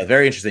 Okay. Yeah,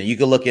 very interesting. You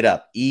can look it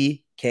up. EKTIO,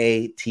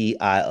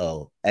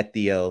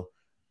 FCTRY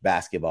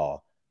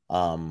basketball.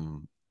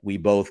 We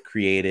both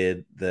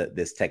created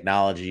this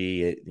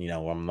technology.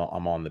 I'm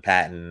on the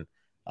patent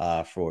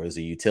for as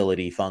a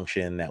utility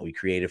function that we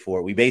created for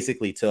it. We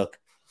basically took,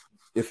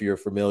 if you're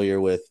familiar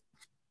with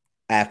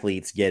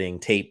athletes getting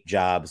tape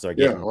jobs or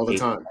Yeah, getting all the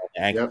tape time.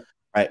 Yep.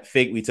 right?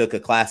 We took a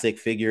classic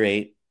figure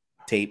 8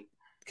 tape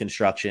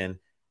construction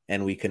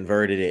and we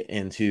converted it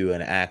into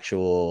an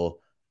actual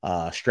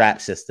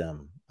strap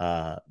system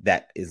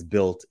that is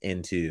built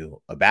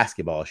into a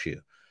basketball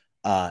shoe.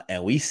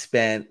 And we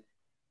spent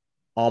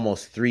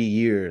almost 3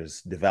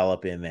 years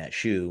developing that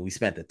shoe. We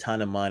spent a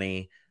ton of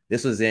money.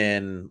 This was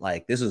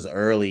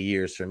early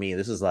years for me.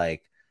 This was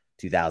like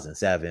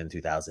 2007,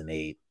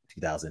 2008,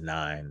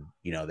 2009,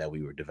 that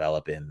we were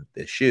developing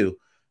this shoe.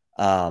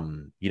 We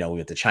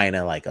went to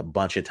China like a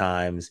bunch of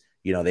times.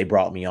 They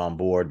brought me on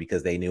board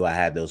because they knew I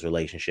had those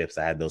relationships.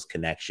 I had those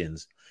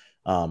connections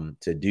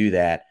to do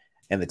that.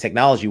 And the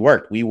technology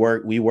worked. We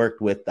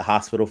worked with the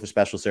Hospital for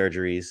Special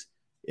Surgeries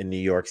in New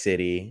York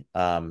City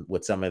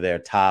with some of their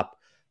top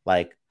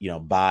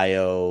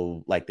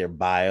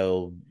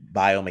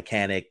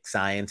biomechanic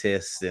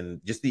scientists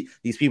and just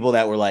these people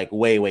that were like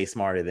way, way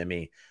smarter than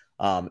me.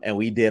 And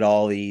we did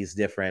all these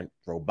different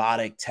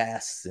robotic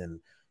tests and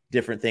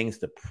different things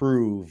to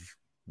prove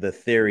the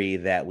theory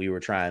that we were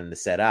trying to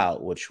set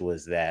out, which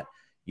was that,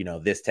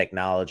 this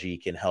technology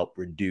can help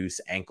reduce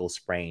ankle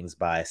sprains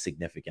by a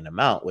significant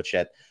amount, which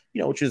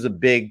is a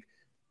big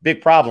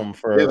problem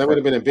for that would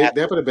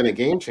have been a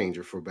game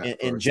changer for in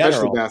especially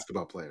general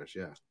basketball players.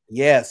 Yeah.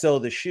 Yeah. So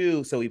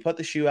we put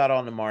the shoe out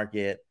on the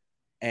market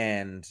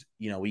and,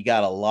 we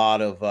got a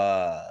lot of,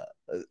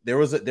 there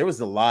was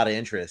a lot of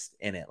interest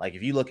in it. Like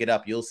if you look it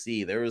up, you'll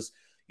see there was,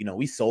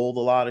 we sold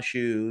a lot of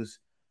shoes.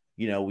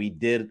 We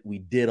did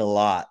a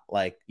lot.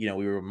 Like, we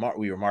were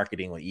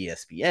marketing with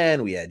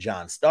ESPN. We had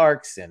John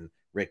Starks and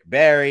Rick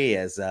Barry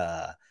as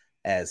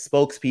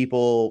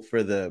spokespeople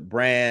for the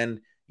brand.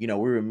 We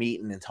were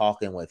meeting and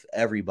talking with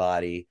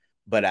everybody,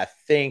 but I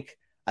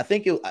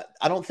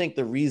don't think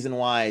the reason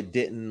why it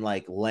didn't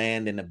like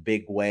land in a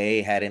big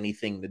way had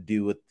anything to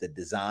do with the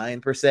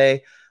design per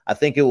se. I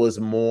think it was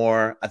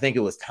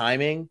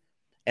timing,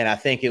 and I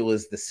think it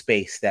was the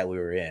space that we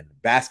were in.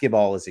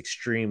 Basketball is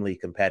extremely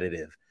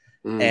competitive.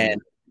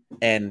 And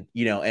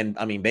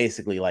I mean,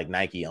 basically like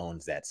Nike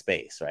owns that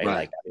space,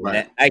 right?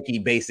 Nike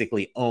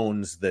basically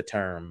owns the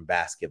term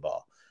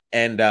basketball.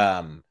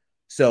 And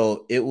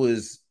so it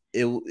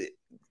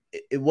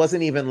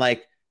wasn't even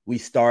like we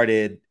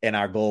started and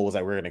our goal was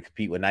like, we're going to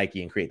compete with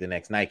Nike and create the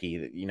next Nike.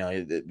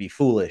 It'd be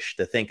foolish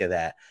to think of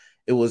that.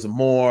 It was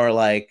more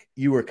like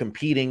you were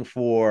competing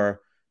for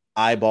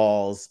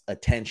eyeballs,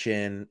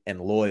 attention, and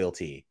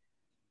loyalty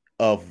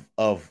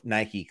of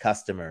Nike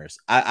customers.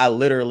 I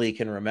literally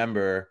can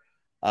remember,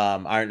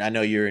 I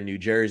know you're in New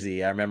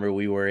Jersey. I remember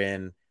we were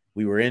in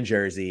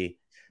Jersey.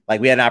 Like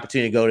we had an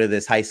opportunity to go to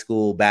this high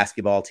school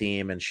basketball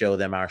team and show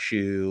them our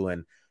shoe.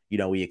 And,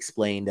 we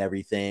explained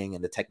everything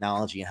and the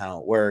technology and how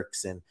it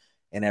works and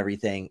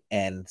everything.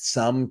 And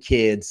some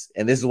kids,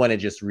 and this is when it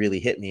just really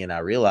hit me and I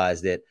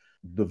realized that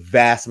the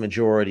vast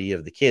majority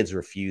of the kids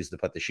refused to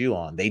put the shoe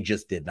on. They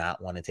just did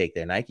not want to take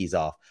their Nikes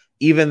off,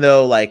 even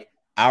though like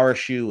our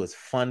shoe was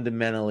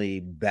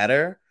fundamentally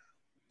better.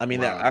 I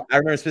mean, wow. I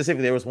remember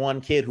specifically there was one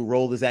kid who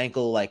rolled his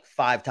ankle like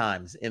 5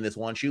 times in this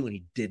one shoe and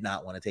he did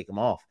not want to take them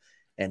off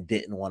and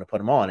didn't want to put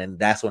them on. And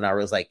that's when I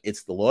was like,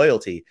 it's the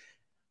loyalty.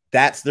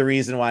 That's the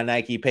reason why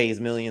Nike pays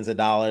millions of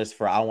dollars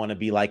for I want to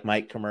be like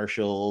Mike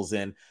commercials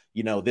and,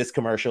 this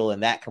commercial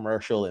and that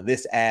commercial and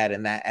this ad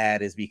and that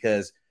ad is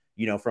because,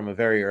 from a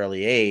very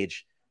early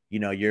age,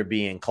 you're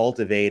being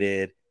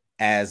cultivated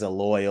as a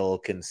loyal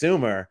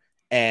consumer.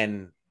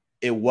 And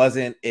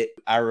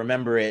I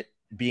remember it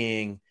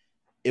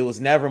was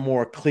never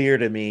more clear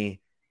to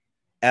me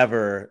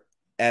ever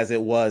as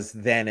it was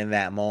then in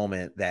that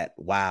moment that,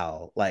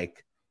 wow,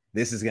 like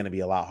this is going to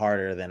be a lot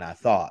harder than I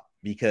thought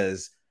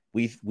because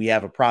we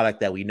have a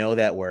product that we know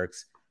that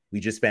works. We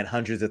just spent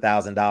hundreds of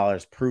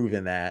 $1,000s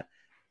proving that.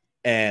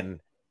 And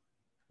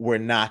we're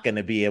not going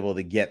to be able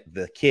to get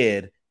the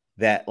kid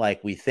that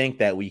like we think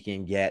that we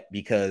can get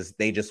because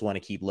they just want to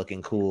keep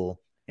looking cool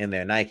in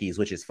their Nikes,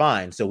 which is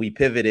fine. So we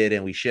pivoted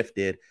and we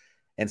shifted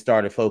and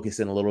started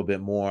focusing a little bit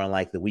more on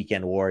like the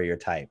weekend warrior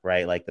type,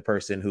 right? Like the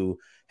person who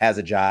has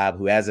a job,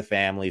 who has a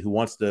family, who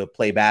wants to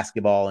play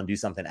basketball and do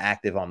something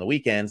active on the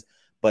weekends,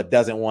 but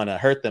doesn't want to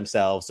hurt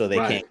themselves so they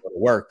can't go to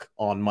work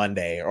on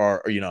Monday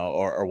or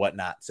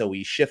whatnot. So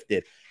we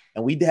shifted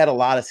and we had a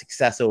lot of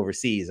success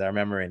overseas. I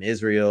remember in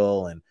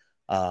Israel and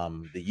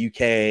the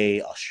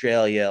UK,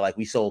 Australia, like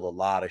we sold a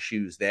lot of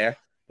shoes there,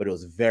 but it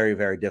was very,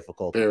 very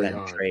difficult to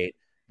penetrate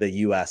the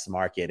US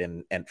market.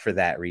 And for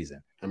that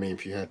reason, I mean,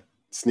 if you had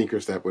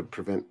sneakers that would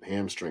prevent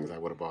hamstrings, I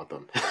would have bought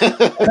them.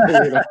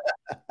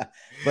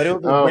 But it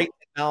was a great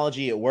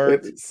technology. It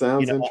worked. It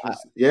sounds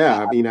interesting.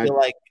 I feel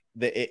like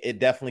it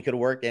definitely could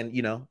work. And,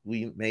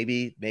 we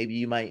maybe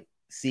you might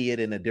see it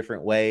in a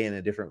different way, in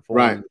a different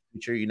form in the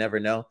future. You never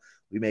know.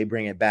 We may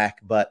bring it back.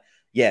 But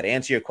yeah, to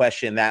answer your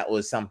question, that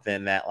was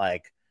something that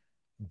like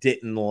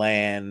didn't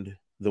land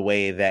the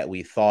way that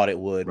we thought it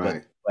would,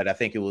 Right. but I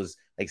think it was,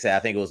 like I said, I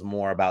think it was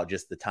more about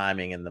just the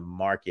timing and the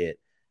market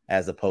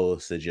as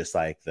opposed to just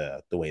like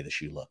the way the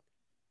shoe looked.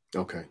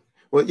 Okay.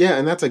 Well, yeah,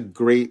 and that's a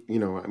great,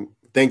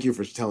 thank you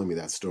for telling me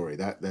that story.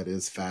 That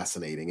is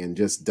fascinating and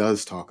just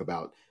does talk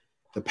about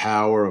the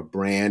power of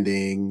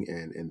branding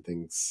and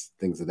things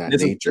of that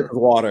This is nature.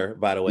 water,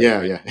 by the way, Yeah,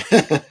 for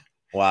yeah.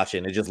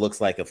 watching. It just looks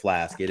like a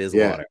flask. It is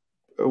Yeah. water.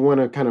 I want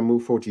to kind of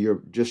move forward to your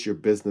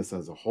business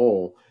as a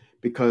whole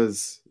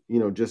because,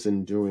 just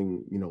in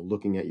doing,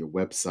 looking at your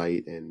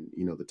website and,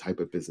 the type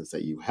of business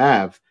that you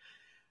have,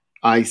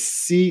 I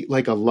see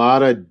like a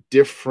lot of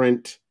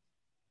different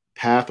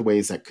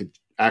pathways that could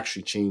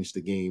actually change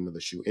the game of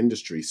the shoe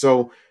industry.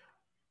 So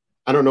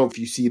I don't know if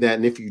you see that.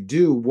 And if you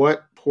do,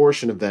 what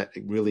portion of that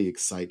really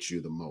excites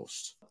you the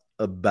most?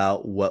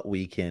 About what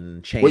we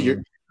can What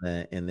you're,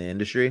 change in the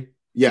industry.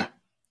 yeah,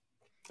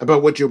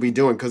 about what you'll be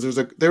doing. Cause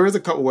there is a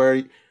couple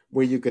where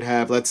you could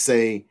have, let's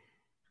say,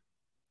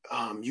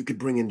 you could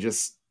bring in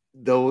just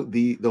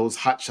those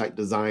hot shot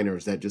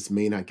designers that just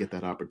may not get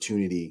that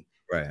opportunity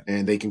Right.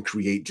 and they can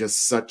create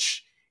just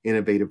such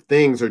innovative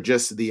things or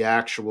just the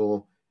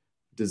actual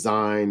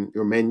design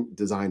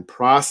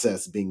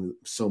process being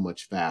so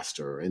much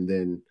faster. And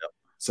then,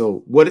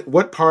 so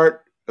what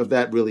part of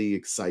that really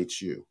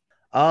excites you?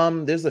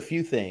 There's a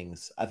few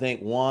things. I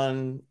think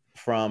one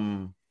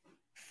from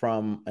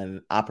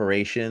an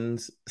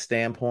operations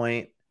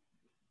standpoint,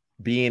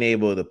 being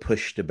able to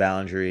push the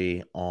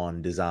boundary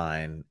on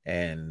design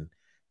and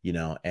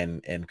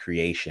and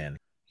creation.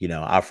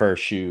 Our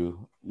first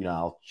shoe,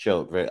 I'll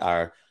show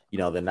our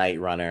the Night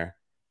Runner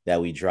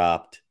that we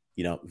dropped,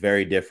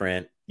 very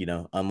different,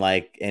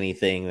 unlike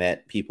anything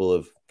that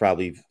people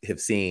have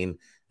seen,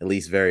 at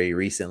least very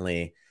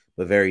recently,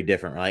 but very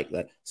different, right?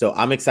 So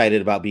I'm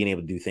excited about being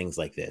able to do things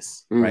like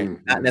this, right?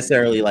 Not Mm-hmm.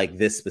 necessarily like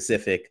this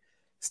specific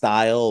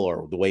style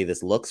or the way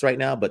this looks right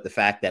now, but the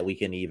fact that we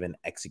can even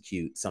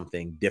execute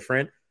something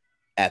different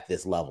at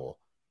this level.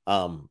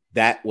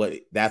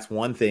 That's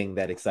one thing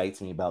that excites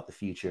me about the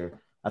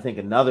future. I think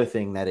another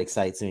thing that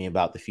excites me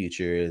about the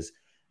future is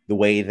the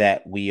way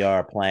that we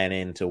are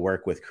planning to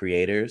work with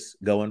creators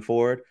going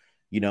forward.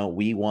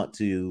 We want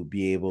to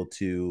be able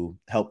to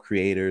help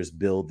creators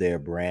build their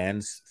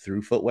brands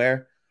through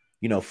footwear.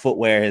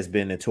 Footwear has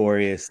been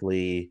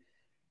notoriously,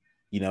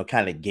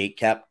 kind of gate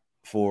kept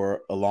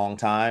for a long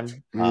time,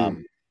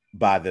 Mm.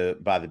 by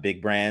the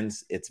big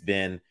brands. It's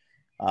been,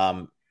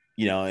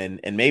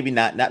 and maybe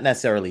not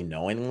necessarily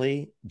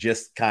knowingly,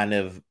 just kind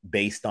of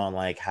based on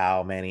like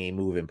how many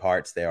moving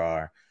parts there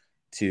are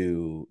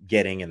to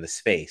getting in the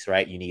space,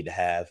 right? You need to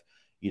have,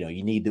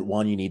 you need to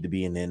you need to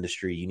be in the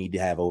industry, you need to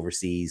have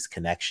overseas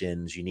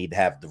connections, you need to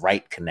have the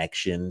right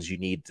connections, you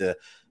need to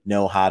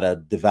know how to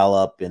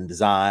develop and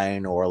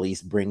design or at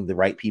least bring the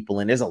right people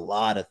in. There's a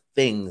lot of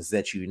things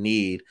that you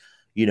need,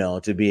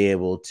 to be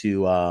able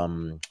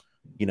to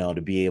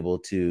to be able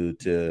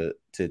to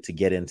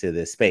get into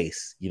this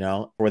space.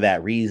 For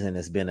that reason,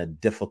 it's been a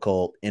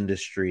difficult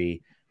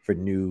industry for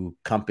new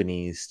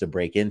companies to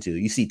break into.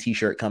 You see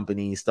t-shirt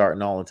companies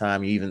starting all the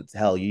time. You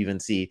even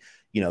see,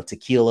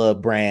 tequila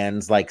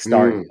brands like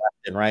starting,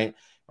 right?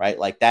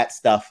 Like that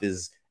stuff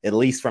is, at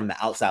least from the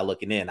outside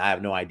looking in, I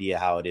have no idea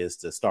how it is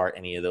to start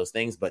any of those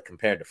things, but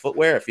compared to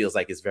footwear, it feels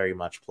like it's very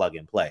much plug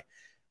and play.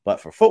 But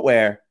for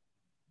footwear,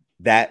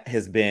 that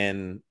has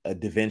been a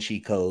Da Vinci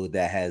code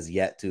that has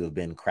yet to have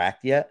been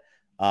cracked yet.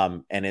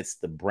 And it's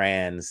the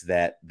brands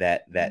that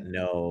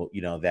know,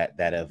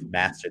 that have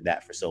mastered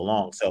that for so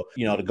long. So,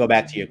 to go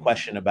back to your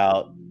question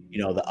about,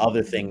 the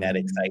other thing that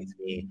excites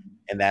me,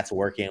 and that's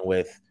working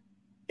with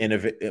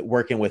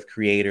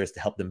creators to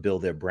help them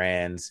build their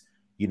brands,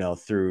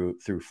 through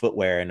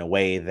footwear in a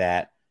way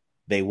that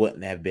they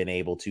wouldn't have been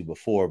able to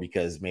before,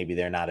 because maybe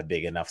they're not a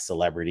big enough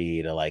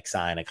celebrity to like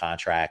sign a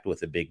contract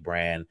with a big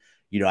brand.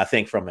 I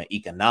think from an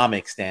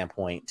economic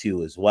standpoint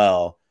too, as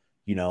well,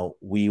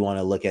 we want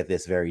to look at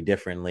this very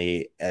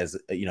differently, as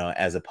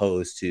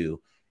opposed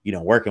to,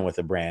 working with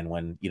a brand.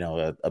 When,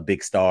 a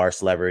big star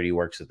celebrity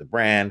works with the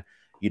brand,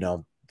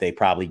 they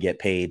probably get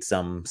paid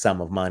some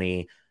sum of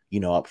money,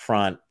 up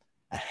front.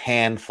 A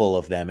handful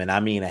of them, and I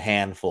mean a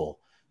handful,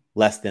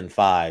 less than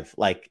five,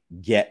 like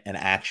get an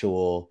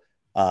actual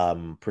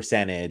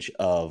percentage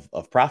of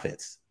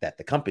profits that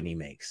the company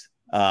makes.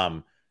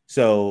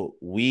 So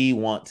we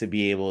want to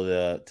be able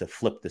to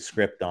flip the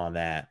script on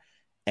that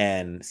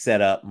and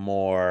set up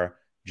more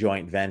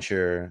joint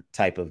venture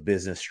type of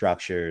business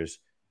structures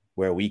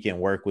where we can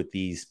work with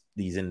these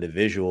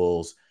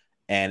individuals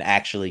and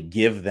actually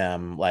give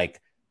them a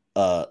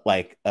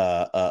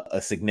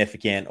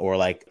significant, or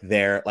like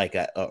their like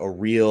a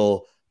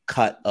real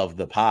cut of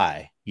the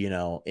pie,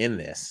 in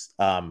this.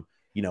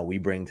 We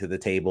bring to the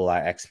table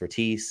our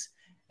expertise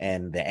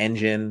and the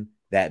engine,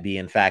 that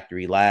being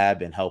Factory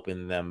Lab, and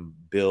helping them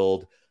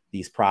build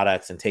these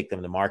products and take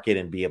them to market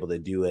and be able to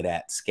do it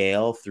at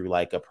scale through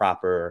like a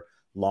proper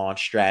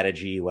launch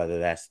strategy, whether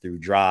that's through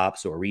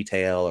drops or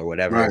retail or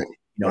whatever, Right.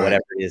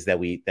 whatever it is that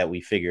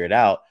we figure it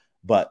out.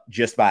 But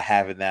just by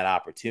having that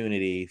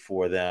opportunity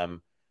for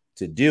them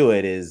to do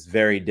it is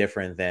very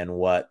different than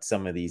what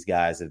some of these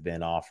guys have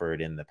been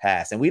offered in the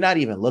past. And we're not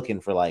even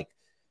looking for like,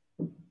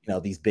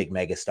 these big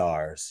mega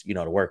stars,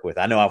 to work with.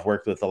 I know I've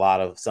worked with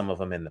some of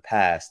them in the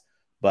past,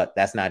 but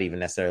that's not even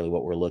necessarily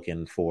what we're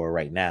looking for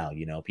right now.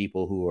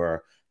 People who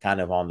are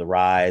kind of on the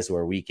rise,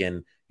 where we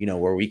can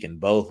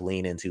both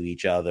lean into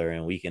each other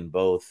and we can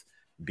both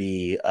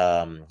be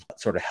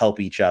sort of help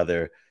each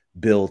other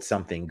build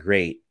something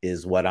great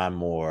is what I'm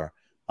more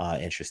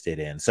interested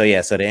in. So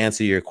yeah, so to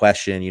answer your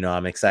question,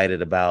 I'm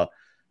excited about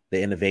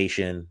the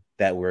innovation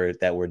that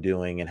we're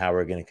doing and how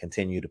we're going to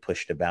continue to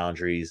push the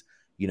boundaries,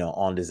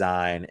 on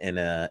design in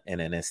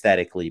an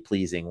aesthetically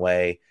pleasing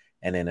way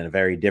and in a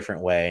very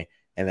different way.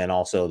 And then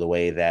also the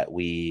way that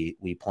we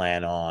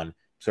plan on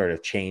sort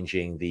of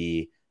changing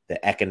the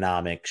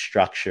economic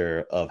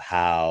structure of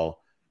how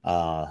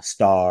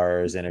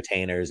stars,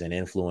 entertainers, and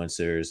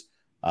influencers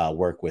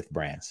work with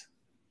brands.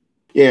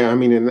 Yeah, I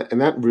mean, and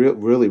that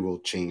really will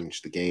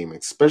change the game,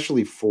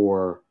 especially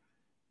for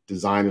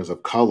designers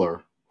of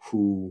color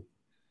who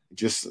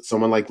just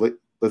someone like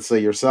let's say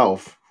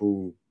yourself,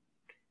 who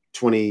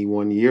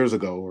 21 years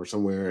ago or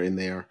somewhere in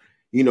there,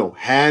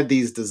 had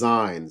these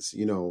designs,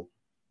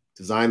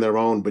 designed their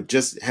own, but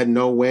just had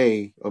no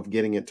way of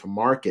getting it to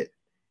market.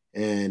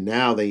 And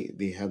now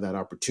they have that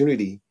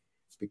opportunity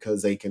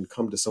because they can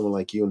come to someone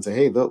like you and say,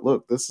 hey,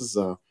 look, this is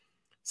a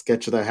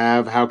sketch that I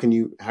have. How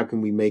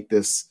can we make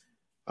this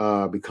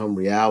become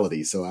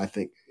reality? So I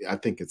think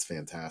it's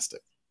fantastic.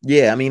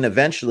 Yeah, I mean,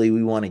 eventually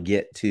we want to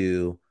get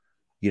to,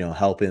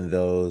 helping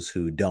those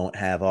who don't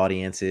have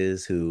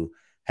audiences, who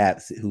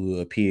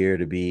appear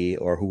to be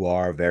or who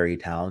are very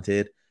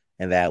talented,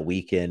 and that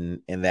we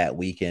can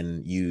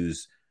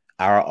use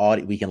our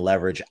audience, we can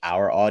leverage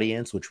our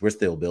audience, which we're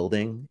still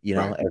building,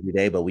 Right. every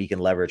day, but we can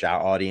leverage our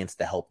audience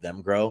to help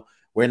them grow.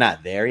 We're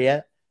not there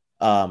yet.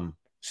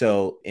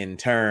 So in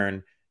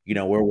turn,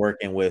 we're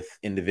working with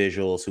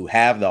individuals who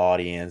have the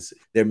audience.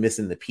 They're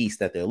missing the piece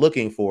that they're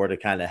looking for to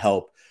kind of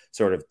help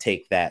sort of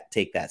take that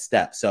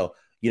step. So,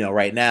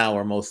 right now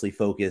we're mostly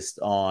focused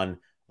on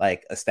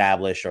like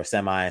established or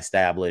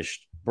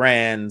semi-established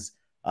brands,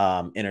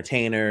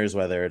 entertainers,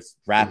 whether it's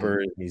Hmm.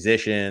 rappers,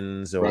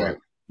 musicians, or, Right.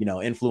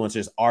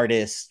 influencers,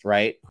 artists,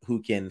 right?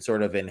 Who can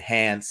sort of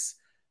enhance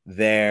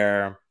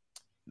their,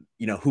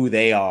 who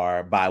they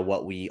are by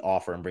what we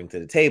offer and bring to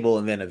the table.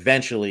 And then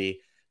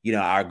eventually,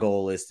 our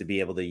goal is to be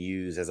able to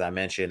use, as I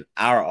mentioned,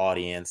 our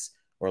audience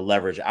or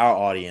leverage our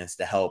audience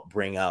to help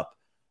bring up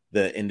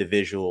the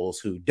individuals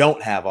who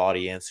don't have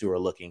audience who are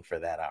looking for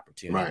that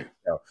opportunity. Right.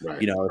 So,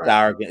 Right.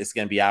 Right. it's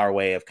going to be our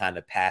way of kind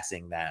of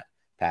passing that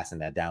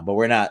down. But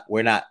we're not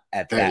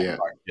at There that yet.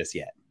 part just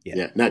yet. Yeah.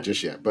 Yeah, not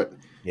just yet, but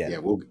Yeah. yeah,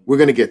 we're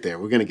gonna get there.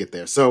 We're gonna get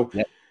there. So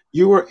Yep.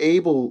 you were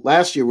able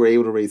last year. Were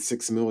able to raise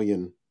 6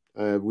 million,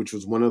 which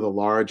was one of the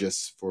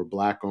largest for a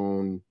black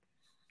owned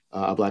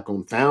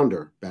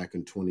founder back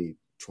in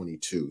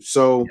 2022.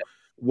 So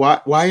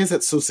Yep. why is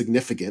that so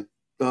significant?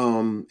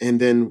 And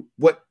then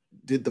what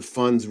did the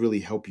funds really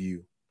help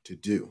you to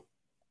do?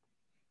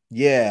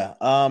 Yeah.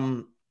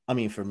 I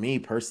mean, for me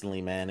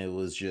personally, man, it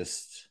was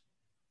just,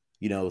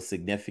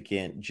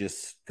 significant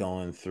just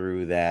going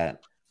through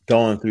that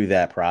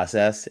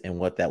process and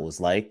what that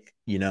was like.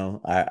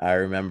 I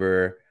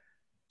remember,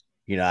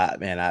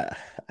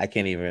 I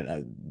can't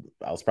even,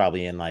 I was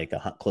probably in like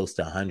close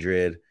to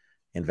 100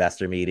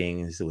 investor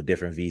meetings with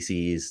different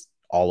VCs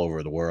all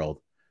over the world,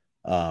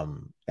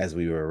 as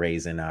we were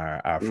raising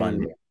our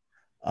funding.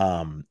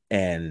 Mm,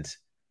 And,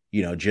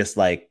 just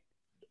like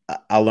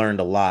I learned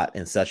a lot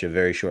in such a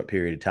very short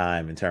period of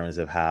time in terms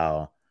of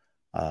how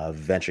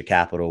venture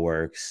capital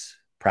works,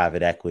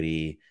 private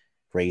equity,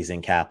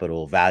 raising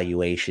capital,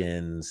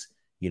 valuations,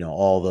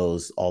 all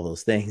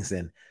those things.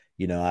 And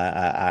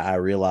I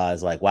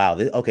realized like, wow,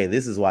 okay,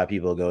 this is why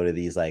people go to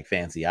these like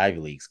fancy Ivy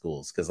League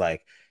schools, because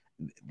like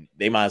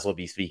they might as well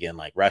be speaking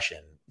like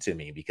Russian to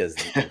me, because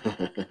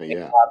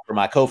yeah. for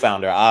my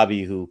co-founder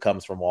Avi, who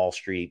comes from Wall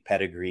Street,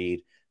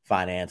 pedigreed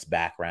finance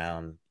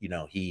background,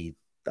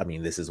 I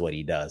mean, this is what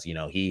he does.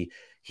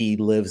 He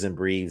lives and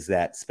breathes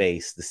that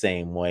space the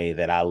same way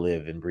that I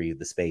live and breathe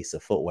the space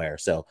of footwear.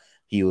 So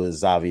he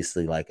was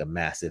obviously like a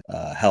massive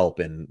help.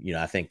 And,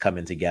 I think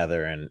coming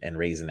together and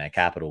raising that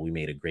capital, we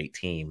made a great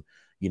team,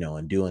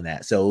 in doing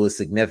that. So it was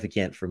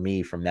significant for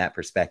me from that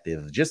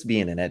perspective, just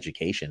being an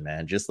education,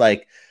 man, just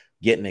like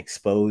getting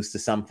exposed to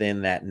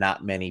something that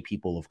not many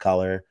people of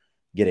color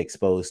get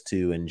exposed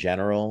to in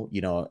general,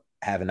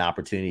 have an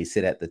opportunity to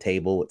sit at the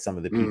table with some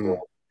of the people Mm,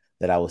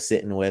 that I was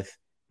sitting with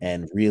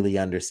and really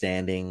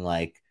understanding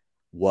like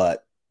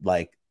what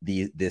like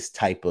this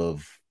type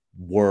of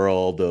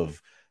world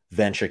of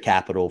venture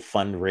capital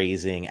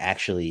fundraising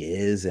actually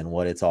is and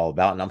what it's all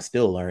about. And I'm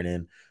still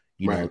learning,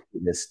 right.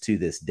 to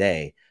this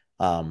day.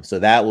 So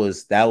that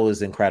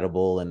was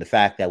incredible. And the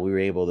fact that we were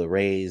able to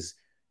raise,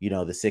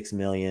 the 6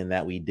 million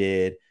that we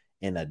did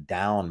in a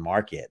down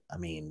market. I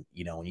mean,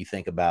 when you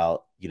think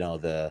about,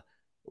 the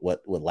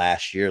what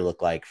last year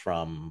looked like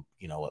from,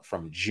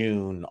 from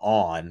June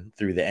on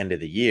through the end of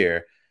the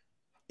year,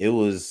 it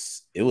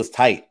was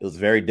tight. It was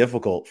very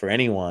difficult for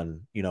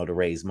anyone, to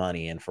raise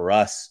money, and for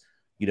us,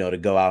 to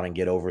go out and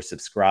get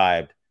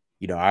oversubscribed.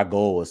 Our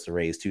goal was to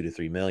raise 2 to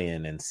 3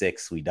 million, and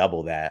six, we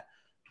double that.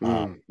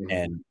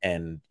 Mm-hmm.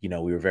 And we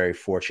were very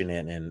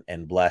fortunate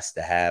and blessed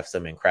to have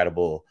some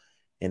incredible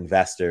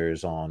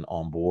investors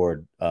on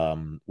board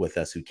with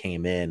us who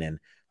came in and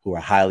who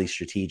are highly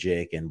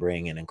strategic and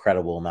bring an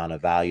incredible amount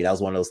of value. That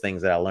was one of those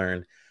things that I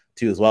learned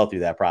too as well through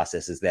that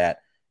process, is that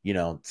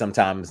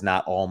sometimes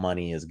not all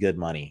money is good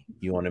money.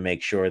 You want to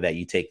make sure that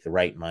you take the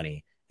right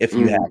money if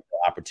you have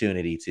the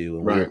opportunity to.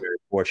 And we were Right. very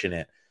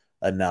fortunate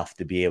enough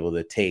to be able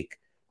to take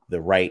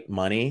the right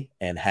money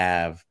and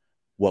have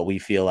what we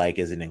feel like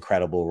is an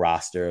incredible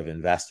roster of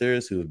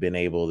investors who have been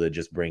able to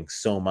just bring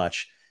so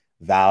much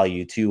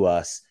value to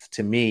us.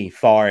 To me,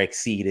 far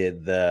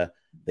exceeded the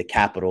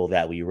capital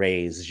that we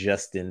raised,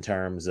 just in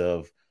terms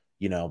of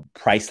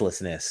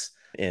pricelessness,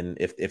 and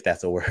if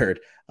that's a word,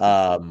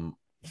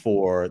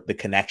 for the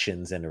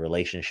connections and the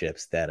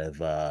relationships that have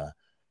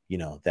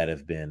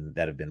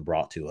been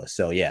brought to us.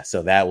 So yeah,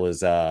 so that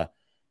was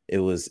it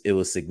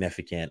was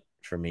significant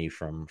for me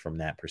from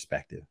that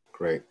perspective.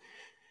 Great.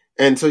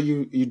 And so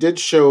you did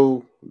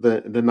show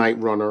the Night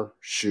Runner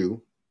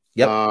shoe,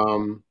 Yep.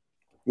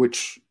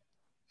 Which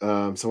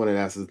someone had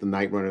asked, is the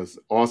Night Runner's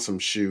awesome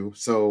shoe.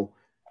 So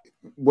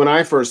when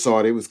I first saw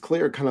it, it was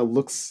clear.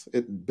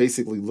 It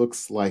basically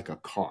looks like a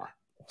car.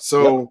 Yep.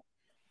 So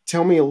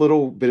tell me a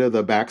little bit of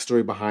the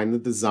backstory behind the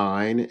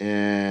design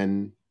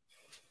and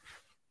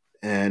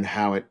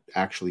how it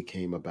actually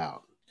came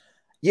about.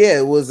 Yeah,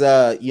 it was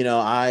I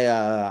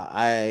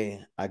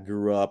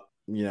grew up,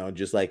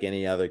 just like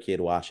any other kid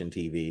watching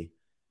TV,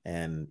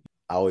 and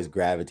I always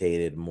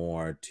gravitated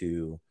more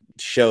to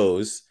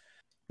shows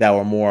that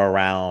were more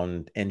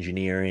around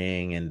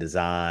engineering and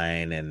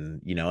design,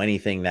 and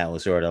anything that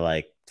was sort of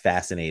like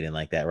fascinating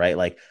like that, right?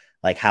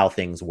 Like how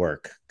things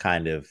work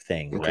kind of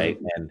thing, Okay. right?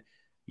 And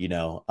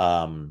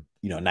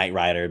Knight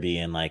Rider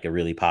being like a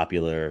really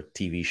popular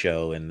TV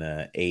show in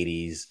the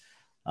 80s,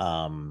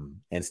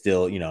 and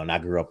still, and I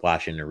grew up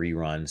watching the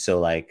reruns. So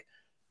like,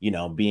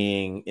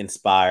 being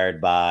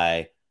inspired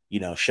by,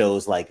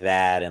 shows like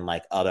that, and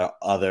like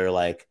other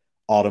like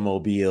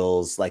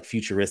automobiles, like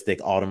futuristic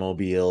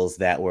automobiles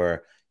that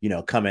were,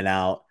 coming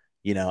out,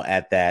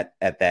 at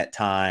that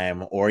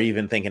time, or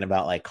even thinking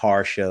about like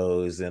car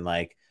shows and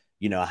like,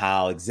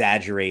 how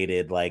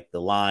exaggerated like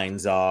the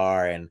lines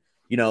are, and,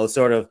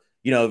 sort of,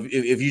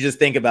 if you just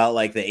think about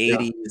like the Yeah.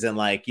 80s, and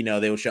like,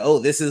 they would show, oh,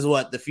 this is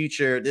what the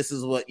future, this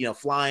is what,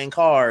 flying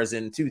cars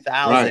in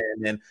 2000, Right.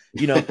 and,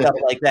 stuff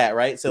like that.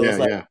 Right. So Yeah. it's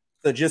like, Yeah.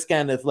 so just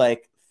kind of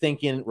like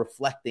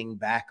reflecting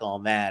back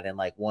on that, and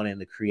like wanting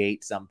to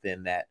create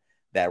something that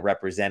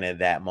represented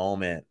that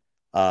moment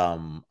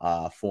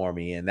for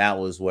me. And that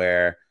was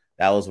where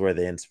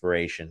the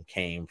inspiration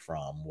came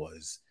from,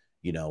 was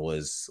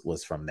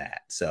from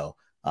that. So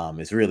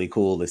it's really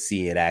cool to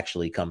see it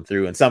actually come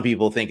through. And some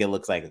people think it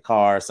looks like a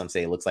car, some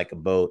say it looks like a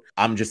boat.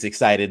 I'm just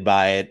excited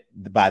by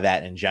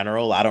that in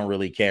general. I don't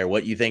really care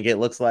what you think it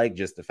looks like.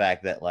 Just the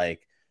fact that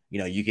like,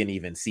 you can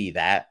even see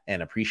that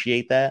and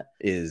appreciate that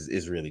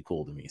is really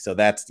cool to me. So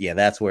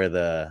that's where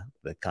the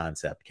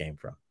concept came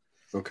from.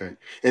 Okay.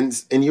 And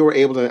you were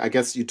able to, I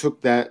guess you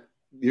took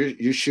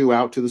your shoe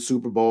out to the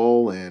Super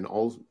Bowl and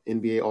all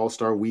NBA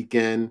All-Star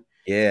weekend.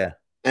 Yeah.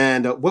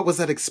 And what was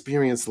that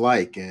experience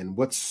like? And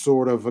what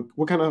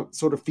kind of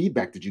sort of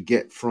feedback did you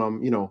get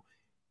from,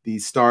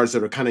 these stars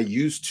that are kind of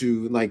used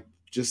to like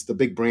just the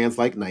big brands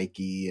like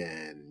Nike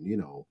and,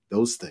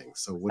 those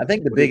things. So I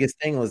think the what did,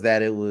 biggest thing was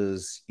that it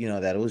was,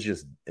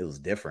 it was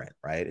different,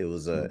 right? It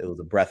was a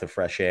breath of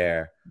fresh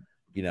air,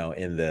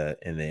 in the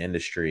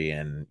industry.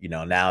 And,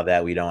 now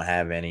that we don't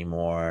have any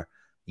more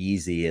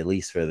Yeezy, at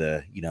least for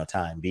the,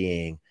 time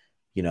being,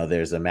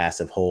 there's a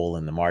massive hole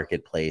in the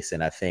marketplace.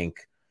 And I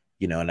think,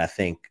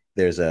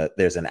 there's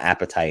an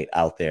appetite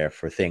out there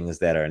for things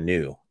that are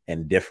new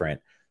and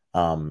different.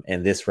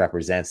 And this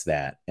represents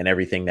that, and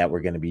everything that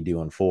we're going to be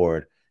doing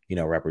forward,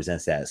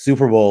 represents that.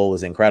 Super Bowl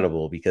was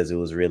incredible because it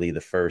was really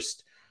the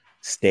first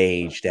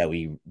stage that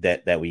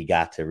we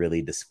got to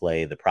really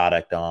display the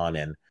product on.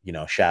 And,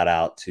 shout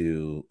out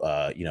to,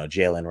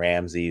 Jalen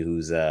Ramsey,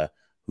 who's a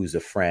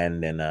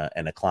friend and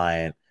a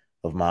client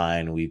of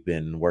mine. We've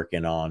been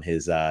working on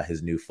his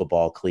new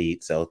football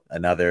cleat. So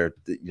another,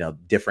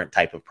 different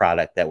type of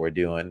product that we're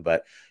doing,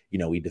 but,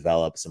 we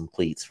developed some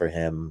cleats for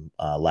him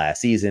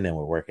last season, and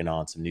we're working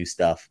on some new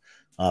stuff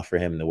for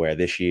him to wear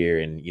this year.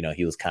 And,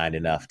 he was kind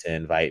enough to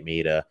invite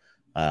me to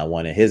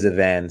one of his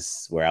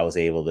events where I was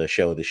able to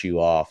show the shoe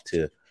off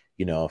to,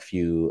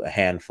 a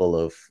handful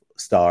of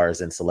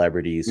stars and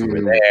celebrities who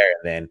were there.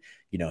 And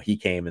then, he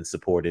came and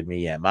supported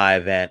me at my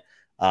event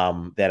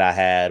that I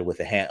had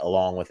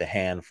along with a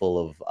handful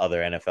of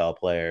other NFL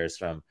players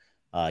from,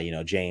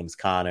 James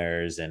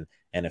Connors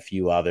and a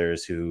few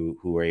others who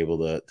were able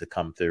to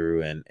come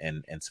through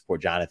and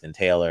support Jonathan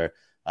Taylor,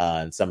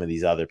 and some of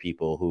these other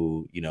people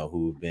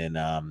who've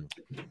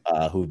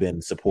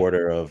been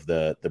supporter of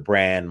the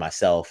brand,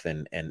 myself,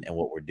 and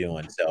what we're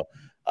doing. So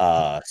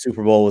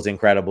Super Bowl was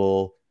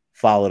incredible.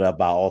 followed up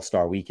by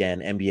All-Star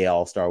Weekend, NBA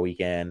All-Star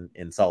Weekend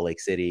in Salt Lake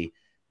City.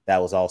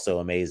 That was also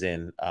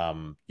amazing. I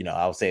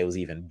would say it was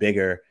even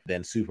bigger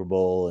than Super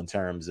Bowl in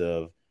terms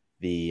of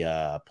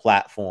the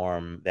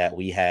platform that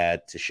we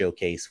had to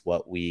showcase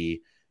what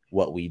we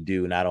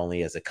do, not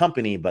only as a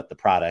company, but the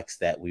products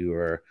that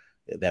we're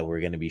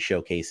going to be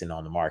showcasing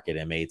on the market,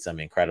 and made some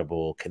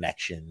incredible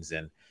connections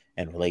and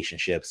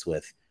relationships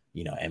with,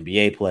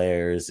 NBA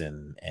players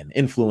and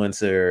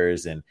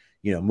influencers and,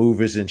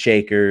 movers and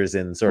shakers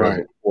and sort of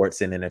the sports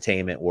and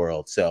entertainment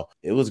world. So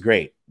it was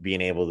great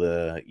being able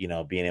to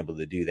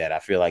do that. I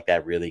feel like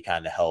that really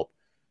kind of helped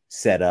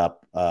set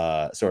up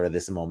sort of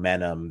this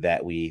momentum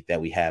that we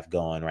have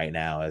going right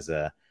now as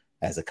a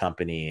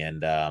company.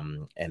 And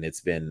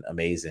it's been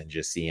amazing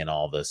just seeing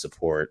all the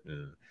support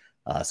and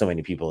so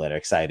many people that are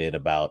excited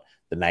about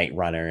the Night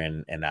Runner.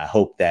 And I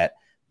hope that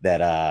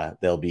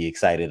they'll be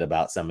excited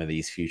about some of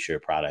these future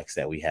products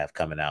that we have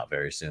coming out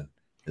very soon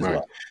as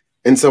well.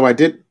 And so I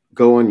did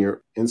go on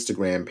your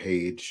Instagram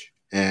page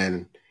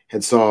and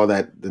had saw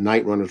that the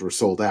Night Runners were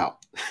sold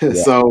out. Yeah.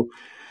 So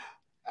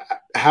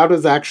how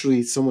does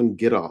actually someone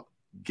get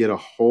a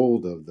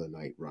hold of the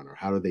Night Runner?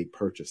 How do they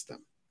purchase them?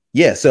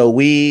 Yeah, so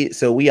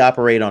we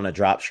operate on a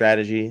drop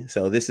strategy.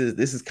 So this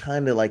is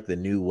kind of like the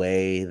new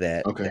way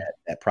that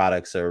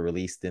products are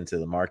released into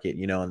the market.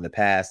 In the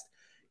past,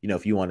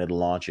 if you wanted to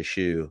launch a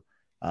shoe,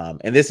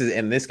 and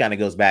this kind of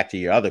goes back to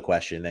your other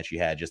question that you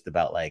had just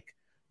about like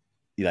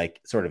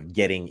sort of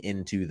getting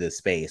into the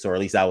space, or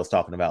at least I was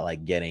talking about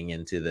like getting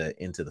into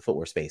the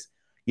footwear space.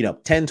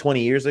 10,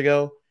 20 years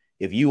ago,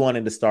 if you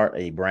wanted to start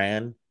a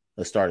brand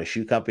or start a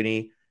shoe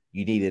company,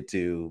 you needed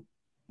to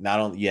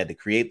you had to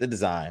create the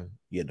design,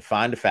 you had to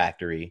find a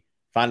factory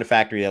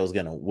that was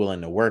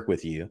willing to work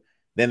with you.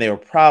 Then they were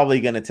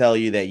probably going to tell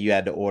you that you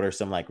had to order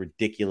some like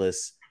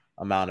ridiculous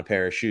amount of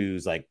pair of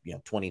shoes, like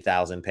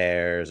 20,000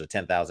 pairs or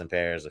 10,000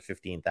 pairs or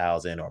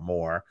 15,000 or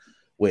more,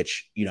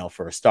 which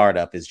for a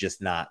startup is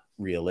just not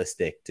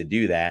realistic to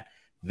do that.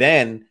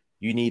 Then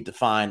you need to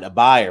find a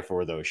buyer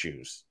for those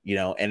shoes,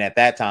 and at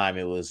that time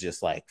it was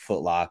just like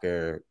Foot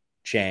Locker,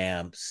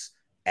 Champs,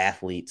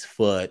 Athlete's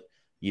Foot,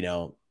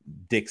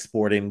 Dick's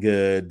Sporting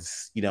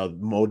Goods,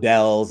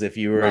 Models, if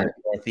you were in the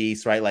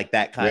Northeast, right? Like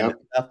that kind of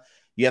stuff.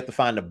 You have to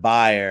find a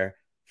buyer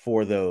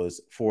for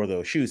those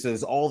shoes. So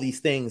there's all these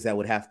things that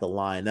would have to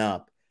line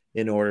up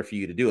in order for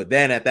you to do it.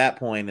 Then at that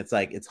point, it's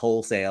like it's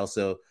wholesale.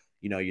 So,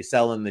 you're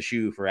selling the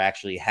shoe for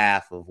actually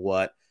half of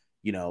what,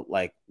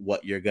 like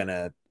what you're going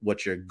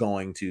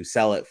to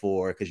sell it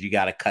for, because you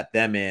got to cut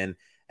them in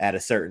at a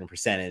certain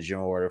percentage in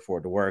order for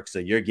it to work. So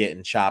you're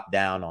getting chopped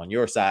down on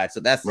your side. So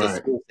that's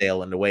just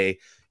wholesale in the way,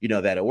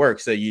 that it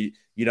works. So you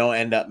don't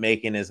end up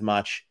making as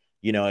much,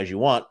 as you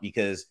want,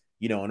 because,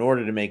 in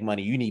order to make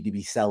money, you need to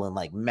be selling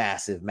like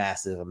massive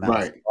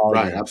amounts of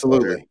volume.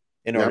 Absolutely.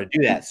 In order to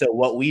do that. So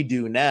what we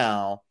do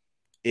now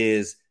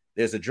is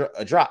there's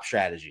a drop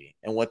strategy.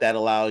 And what that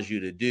allows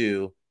you to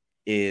do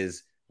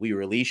is we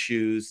release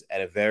shoes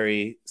at a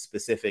very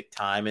specific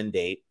time and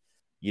date.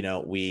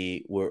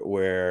 We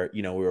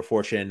were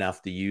fortunate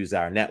enough to use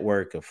our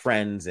network of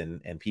friends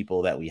and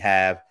people that we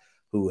have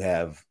who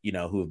have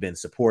been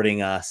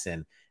supporting us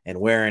and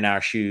wearing our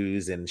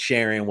shoes and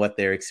sharing what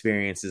their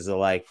experiences are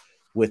like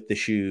with the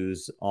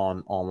shoes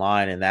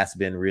online. And that's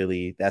been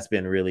really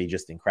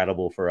just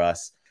incredible for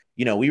us.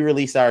 We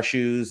release our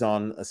shoes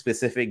on a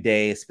specific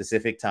day, a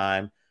specific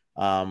time.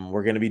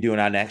 We're going to be doing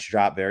our next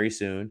drop very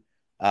soon.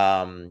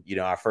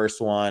 Our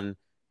first one,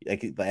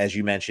 as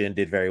you mentioned,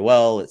 did very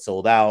well. It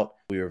sold out.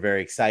 We were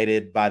very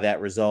excited by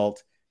that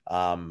result.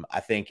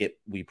 I think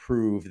we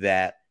proved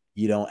that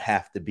you don't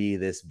have to be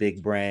this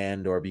big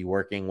brand or be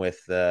working with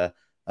a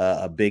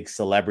big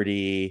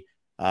celebrity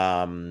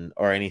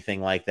or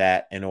anything like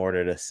that in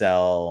order to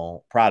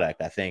sell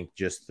product. I think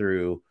just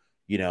through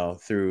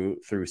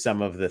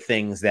some of the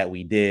things that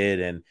we did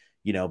and,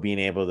 being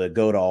able to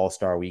go to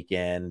All-Star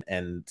Weekend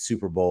and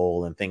Super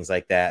Bowl and things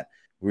like that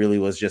really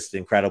was just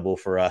incredible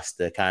for us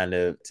to kind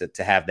of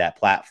to have that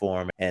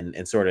platform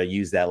and sort of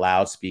use that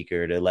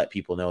loudspeaker to let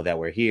people know that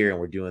we're here and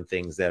we're doing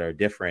things that are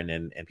different,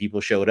 and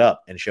people showed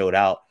up and showed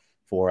out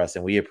for us,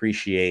 and we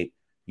appreciate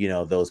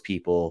those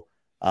people.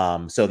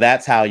 So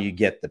that's how you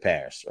get the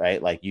pairs,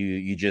 right? Like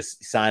you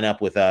just sign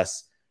up with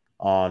us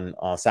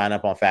sign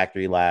up on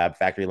FCTRY Lab,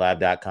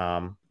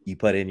 FCTRYLab.com. You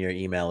put in your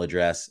email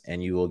address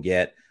and you will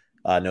get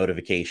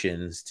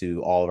notifications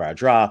to all of our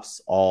drops,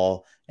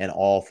 all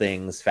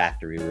things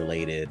factory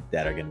related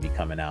that are going to be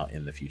coming out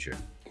in the future.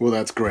 Well,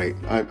 that's great.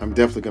 I'm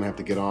definitely going to have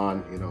to get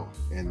on,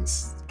 and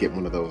get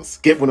one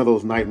of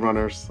those Night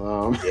Runners,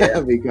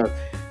 because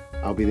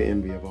I'll be the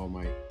envy of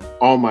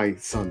all my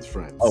son's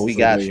friends. Oh, we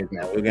got you.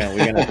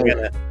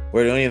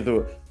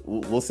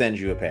 We'll send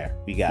you a pair.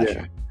 We got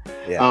you.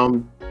 Yeah.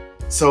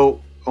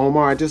 So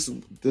Omar, this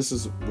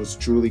was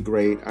truly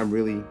great. I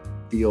really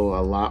feel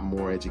a lot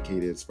more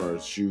educated as far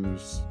as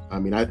shoes. I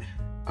mean,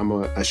 I'm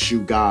a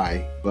shoe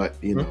guy, but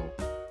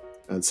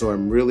and so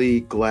I'm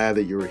really glad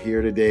that you're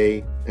here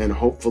today. And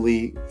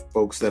hopefully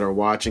folks that are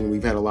watching,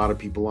 we've had a lot of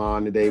people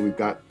on today. We've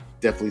got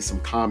definitely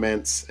some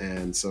comments.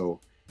 And so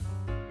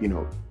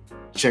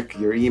check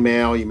your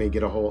email. You may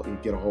get a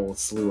whole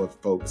slew of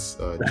folks.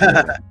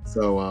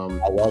 So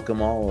I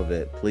welcome all of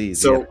it.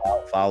 Please, so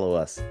follow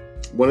us.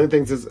 One of the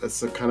things is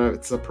it's a kind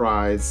of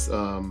surprise,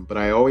 but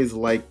I always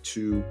like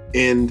to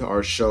end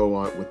our show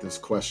with this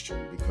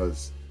question,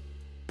 because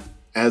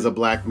as a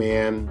Black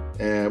man,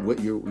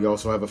 you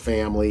also have a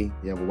family,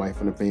 you have a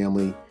wife and a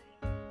family.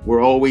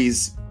 We're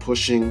always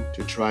pushing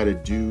to try to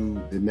do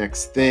the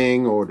next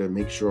thing, or to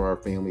make sure our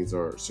families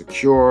are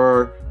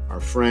secure,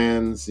 our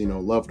friends,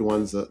 loved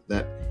ones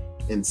that,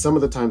 and some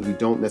of the times we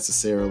don't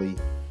necessarily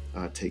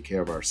take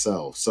care of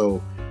ourselves.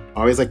 So I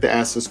always like to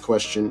ask this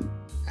question: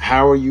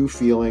 how are you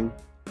feeling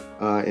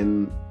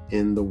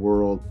in the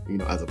world,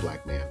 as a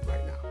Black man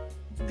right now?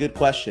 Good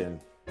question.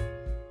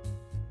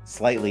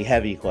 Slightly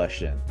heavy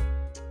question.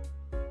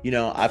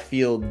 I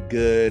feel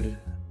good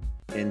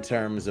in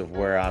terms of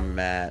where I'm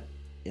at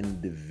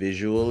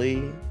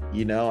individually.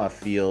 I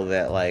feel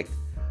that like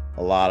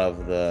I've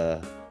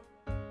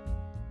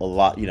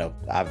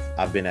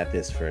been at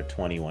this for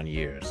 21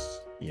 years,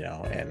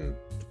 and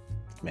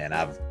man,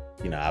 I've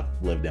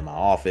lived in my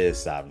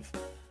office. I've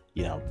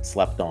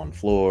slept on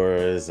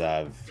floors.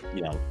 I've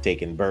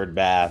taken bird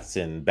baths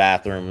in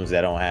bathrooms that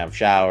don't have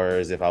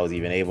showers, if I was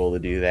even able to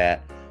do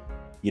that.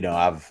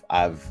 I've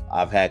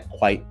had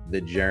quite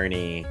the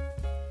journey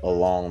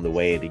along the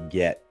way to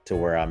get to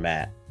where I'm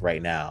at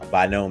right now.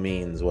 By no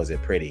means was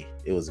it pretty.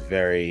 It was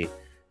very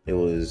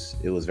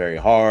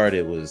hard.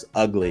 It was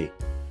ugly,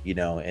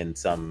 in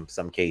some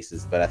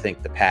cases. But I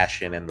think the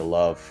passion and the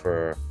love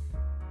for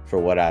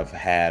what I've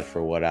had,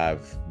 for what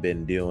I've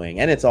been doing,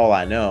 and it's all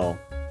I know,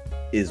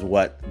 is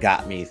what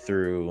got me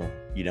through,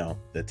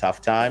 the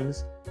tough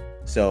times.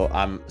 So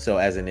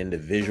as an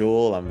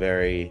individual, I'm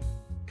very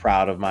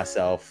proud of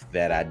myself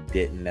that I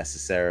didn't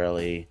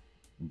necessarily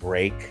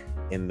break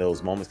in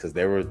those moments, because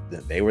they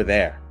were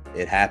there.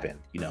 It happened.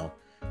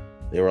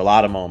 There were a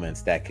lot of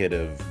moments that could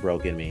have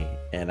broken me,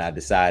 and I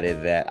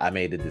decided that I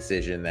made the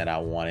decision that I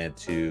wanted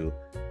to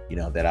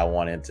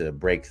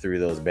break through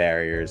those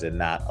barriers and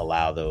not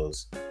allow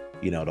those,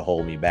 to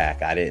hold me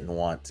back. I didn't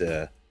want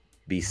to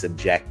be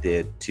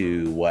subjected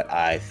to what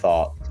I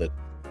thought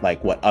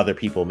what other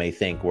people may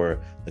think were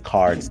the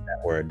cards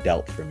that were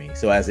dealt for me.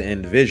 So as an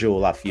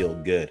individual, I feel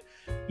good.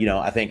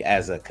 I think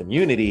as a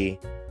community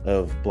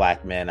of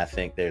Black men, I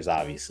think there's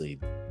obviously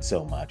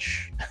so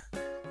much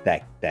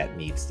that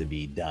needs to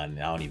be done.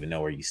 I don't even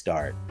know where you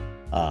start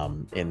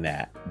in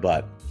that.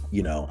 But,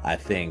 I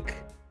think,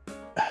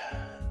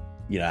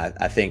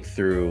 I think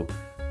through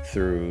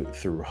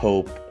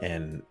hope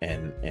and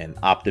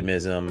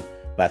optimism,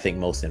 but I think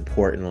most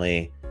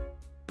importantly,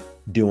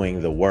 doing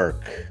the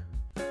work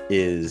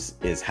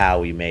is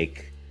how we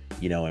make,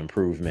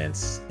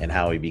 improvements, and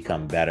how we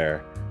become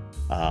better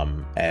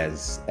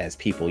as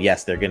people.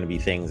 Yes, there are going to be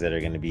things that are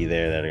going to be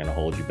there that are going to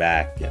hold you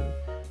back, and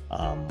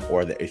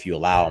or that if you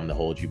allow them to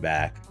hold you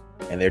back,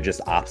 and they're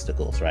just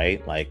obstacles,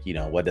 right? Like,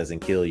 what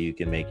doesn't kill you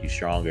can make you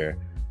stronger,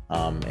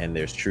 and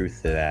there's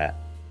truth to that.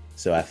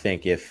 So I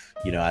think I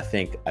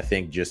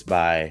think just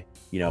by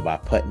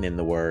putting in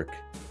the work,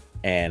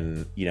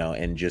 and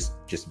and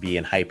just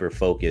being hyper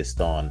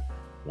focused on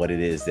what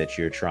it is that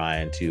you're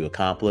trying to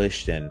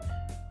accomplish, and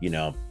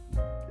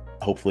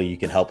hopefully you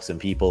can help some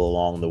people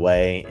along the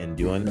way in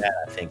doing that.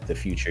 I think the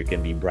future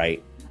can be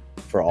bright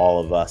for all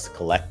of us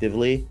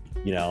collectively,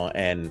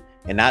 and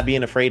not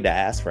being afraid to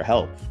ask for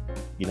help.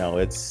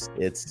 It's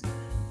a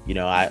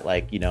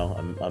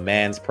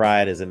man's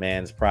pride is a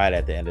man's pride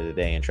at the end of the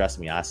day, and trust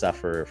me, I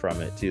suffer from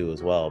it too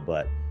as well.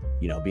 But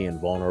being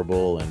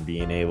vulnerable and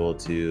being able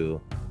to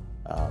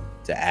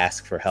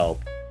ask for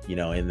help,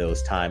 in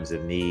those times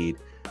of need,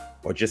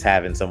 or just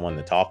having someone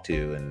to talk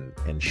to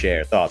and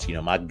share thoughts.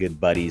 My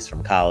good buddies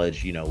from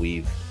college,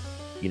 we've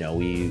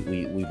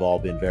all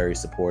been very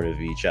supportive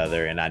of each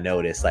other. And I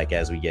noticed, like,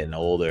 as we getting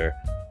older,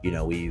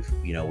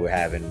 we're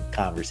having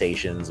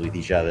conversations with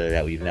each other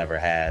that we've never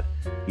had,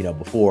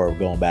 before,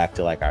 going back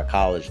to like our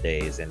college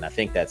days. And I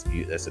think that's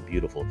a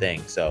beautiful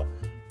thing. So,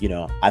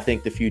 I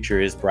think the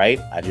future is bright.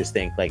 I just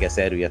think, like I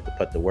said, we have to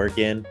put the work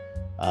in,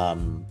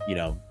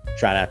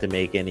 try not to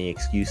make any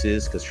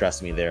excuses, because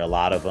trust me, there are a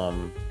lot of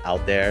them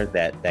out there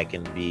that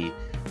can be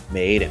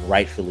made, and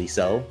rightfully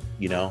so.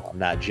 I'm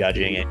not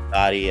judging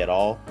anybody at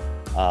all.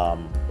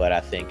 But I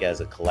think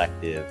as a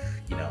collective,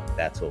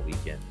 that's what we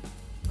can,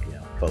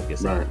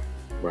 focus on.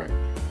 Right.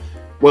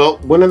 Well,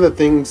 one of the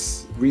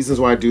reasons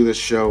why I do this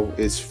show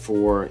is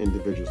for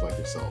individuals like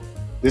yourself.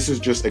 This is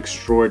just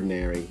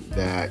extraordinary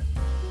that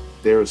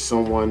there is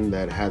someone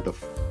that had the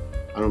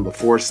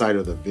foresight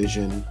or the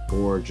vision,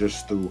 or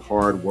just through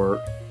hard work,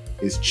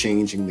 is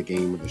changing the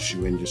game of the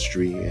shoe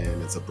industry,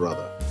 and it's a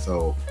brother.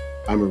 So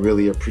I'm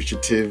really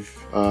appreciative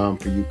for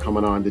you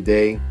coming on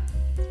today,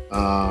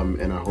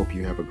 and I hope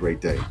you have a great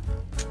day.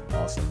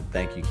 Awesome.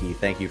 Thank you, Keith.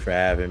 Thank you for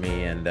having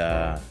me, and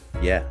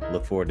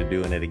look forward to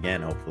doing it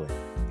again, hopefully.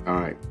 All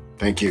right.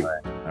 Thank you.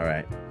 All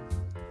right.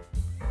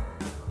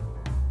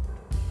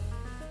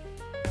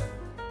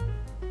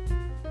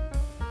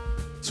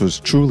 So it's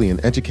truly an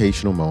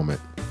educational moment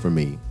for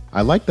me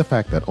I like the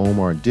fact that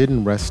Omar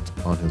didn't rest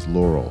on his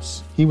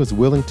laurels. He was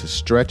willing to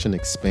stretch and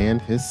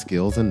expand his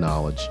skills and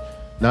knowledge,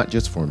 not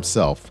just for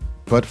himself,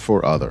 but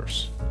for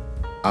others.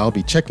 I'll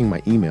be checking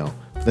my email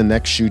for the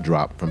next shoe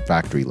drop from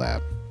FCTRY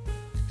Lab.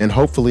 And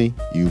hopefully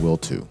you will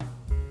too.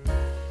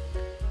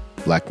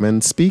 Black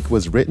Men Speak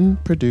was written,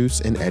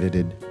 produced, and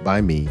edited by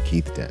me,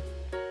 Keith Dent.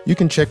 You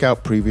can check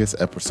out previous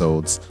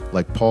episodes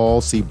like Paul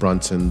C.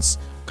 Brunson's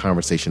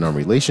Conversation on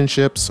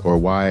Relationships or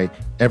Why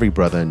Every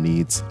Brother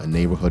Needs a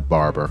Neighborhood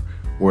Barber,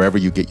 wherever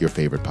you get your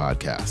favorite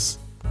podcasts.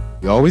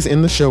 We always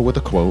end the show with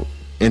a quote,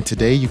 and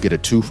today you get a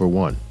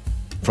 2-for-1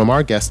 from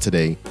our guest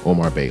today,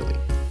 Omar Bailey.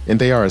 And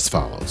they are as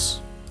follows.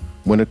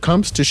 When it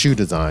comes to shoe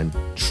design,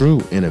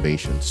 true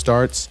innovation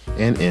starts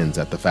and ends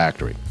at the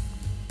factory.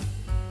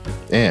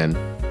 And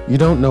you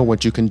don't know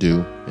what you can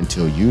do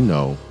until you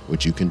know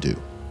what you can do.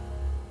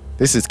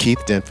 This is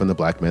Keith Dent from the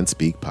Black Men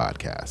Speak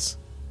podcast.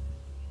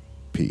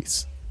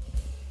 Peace.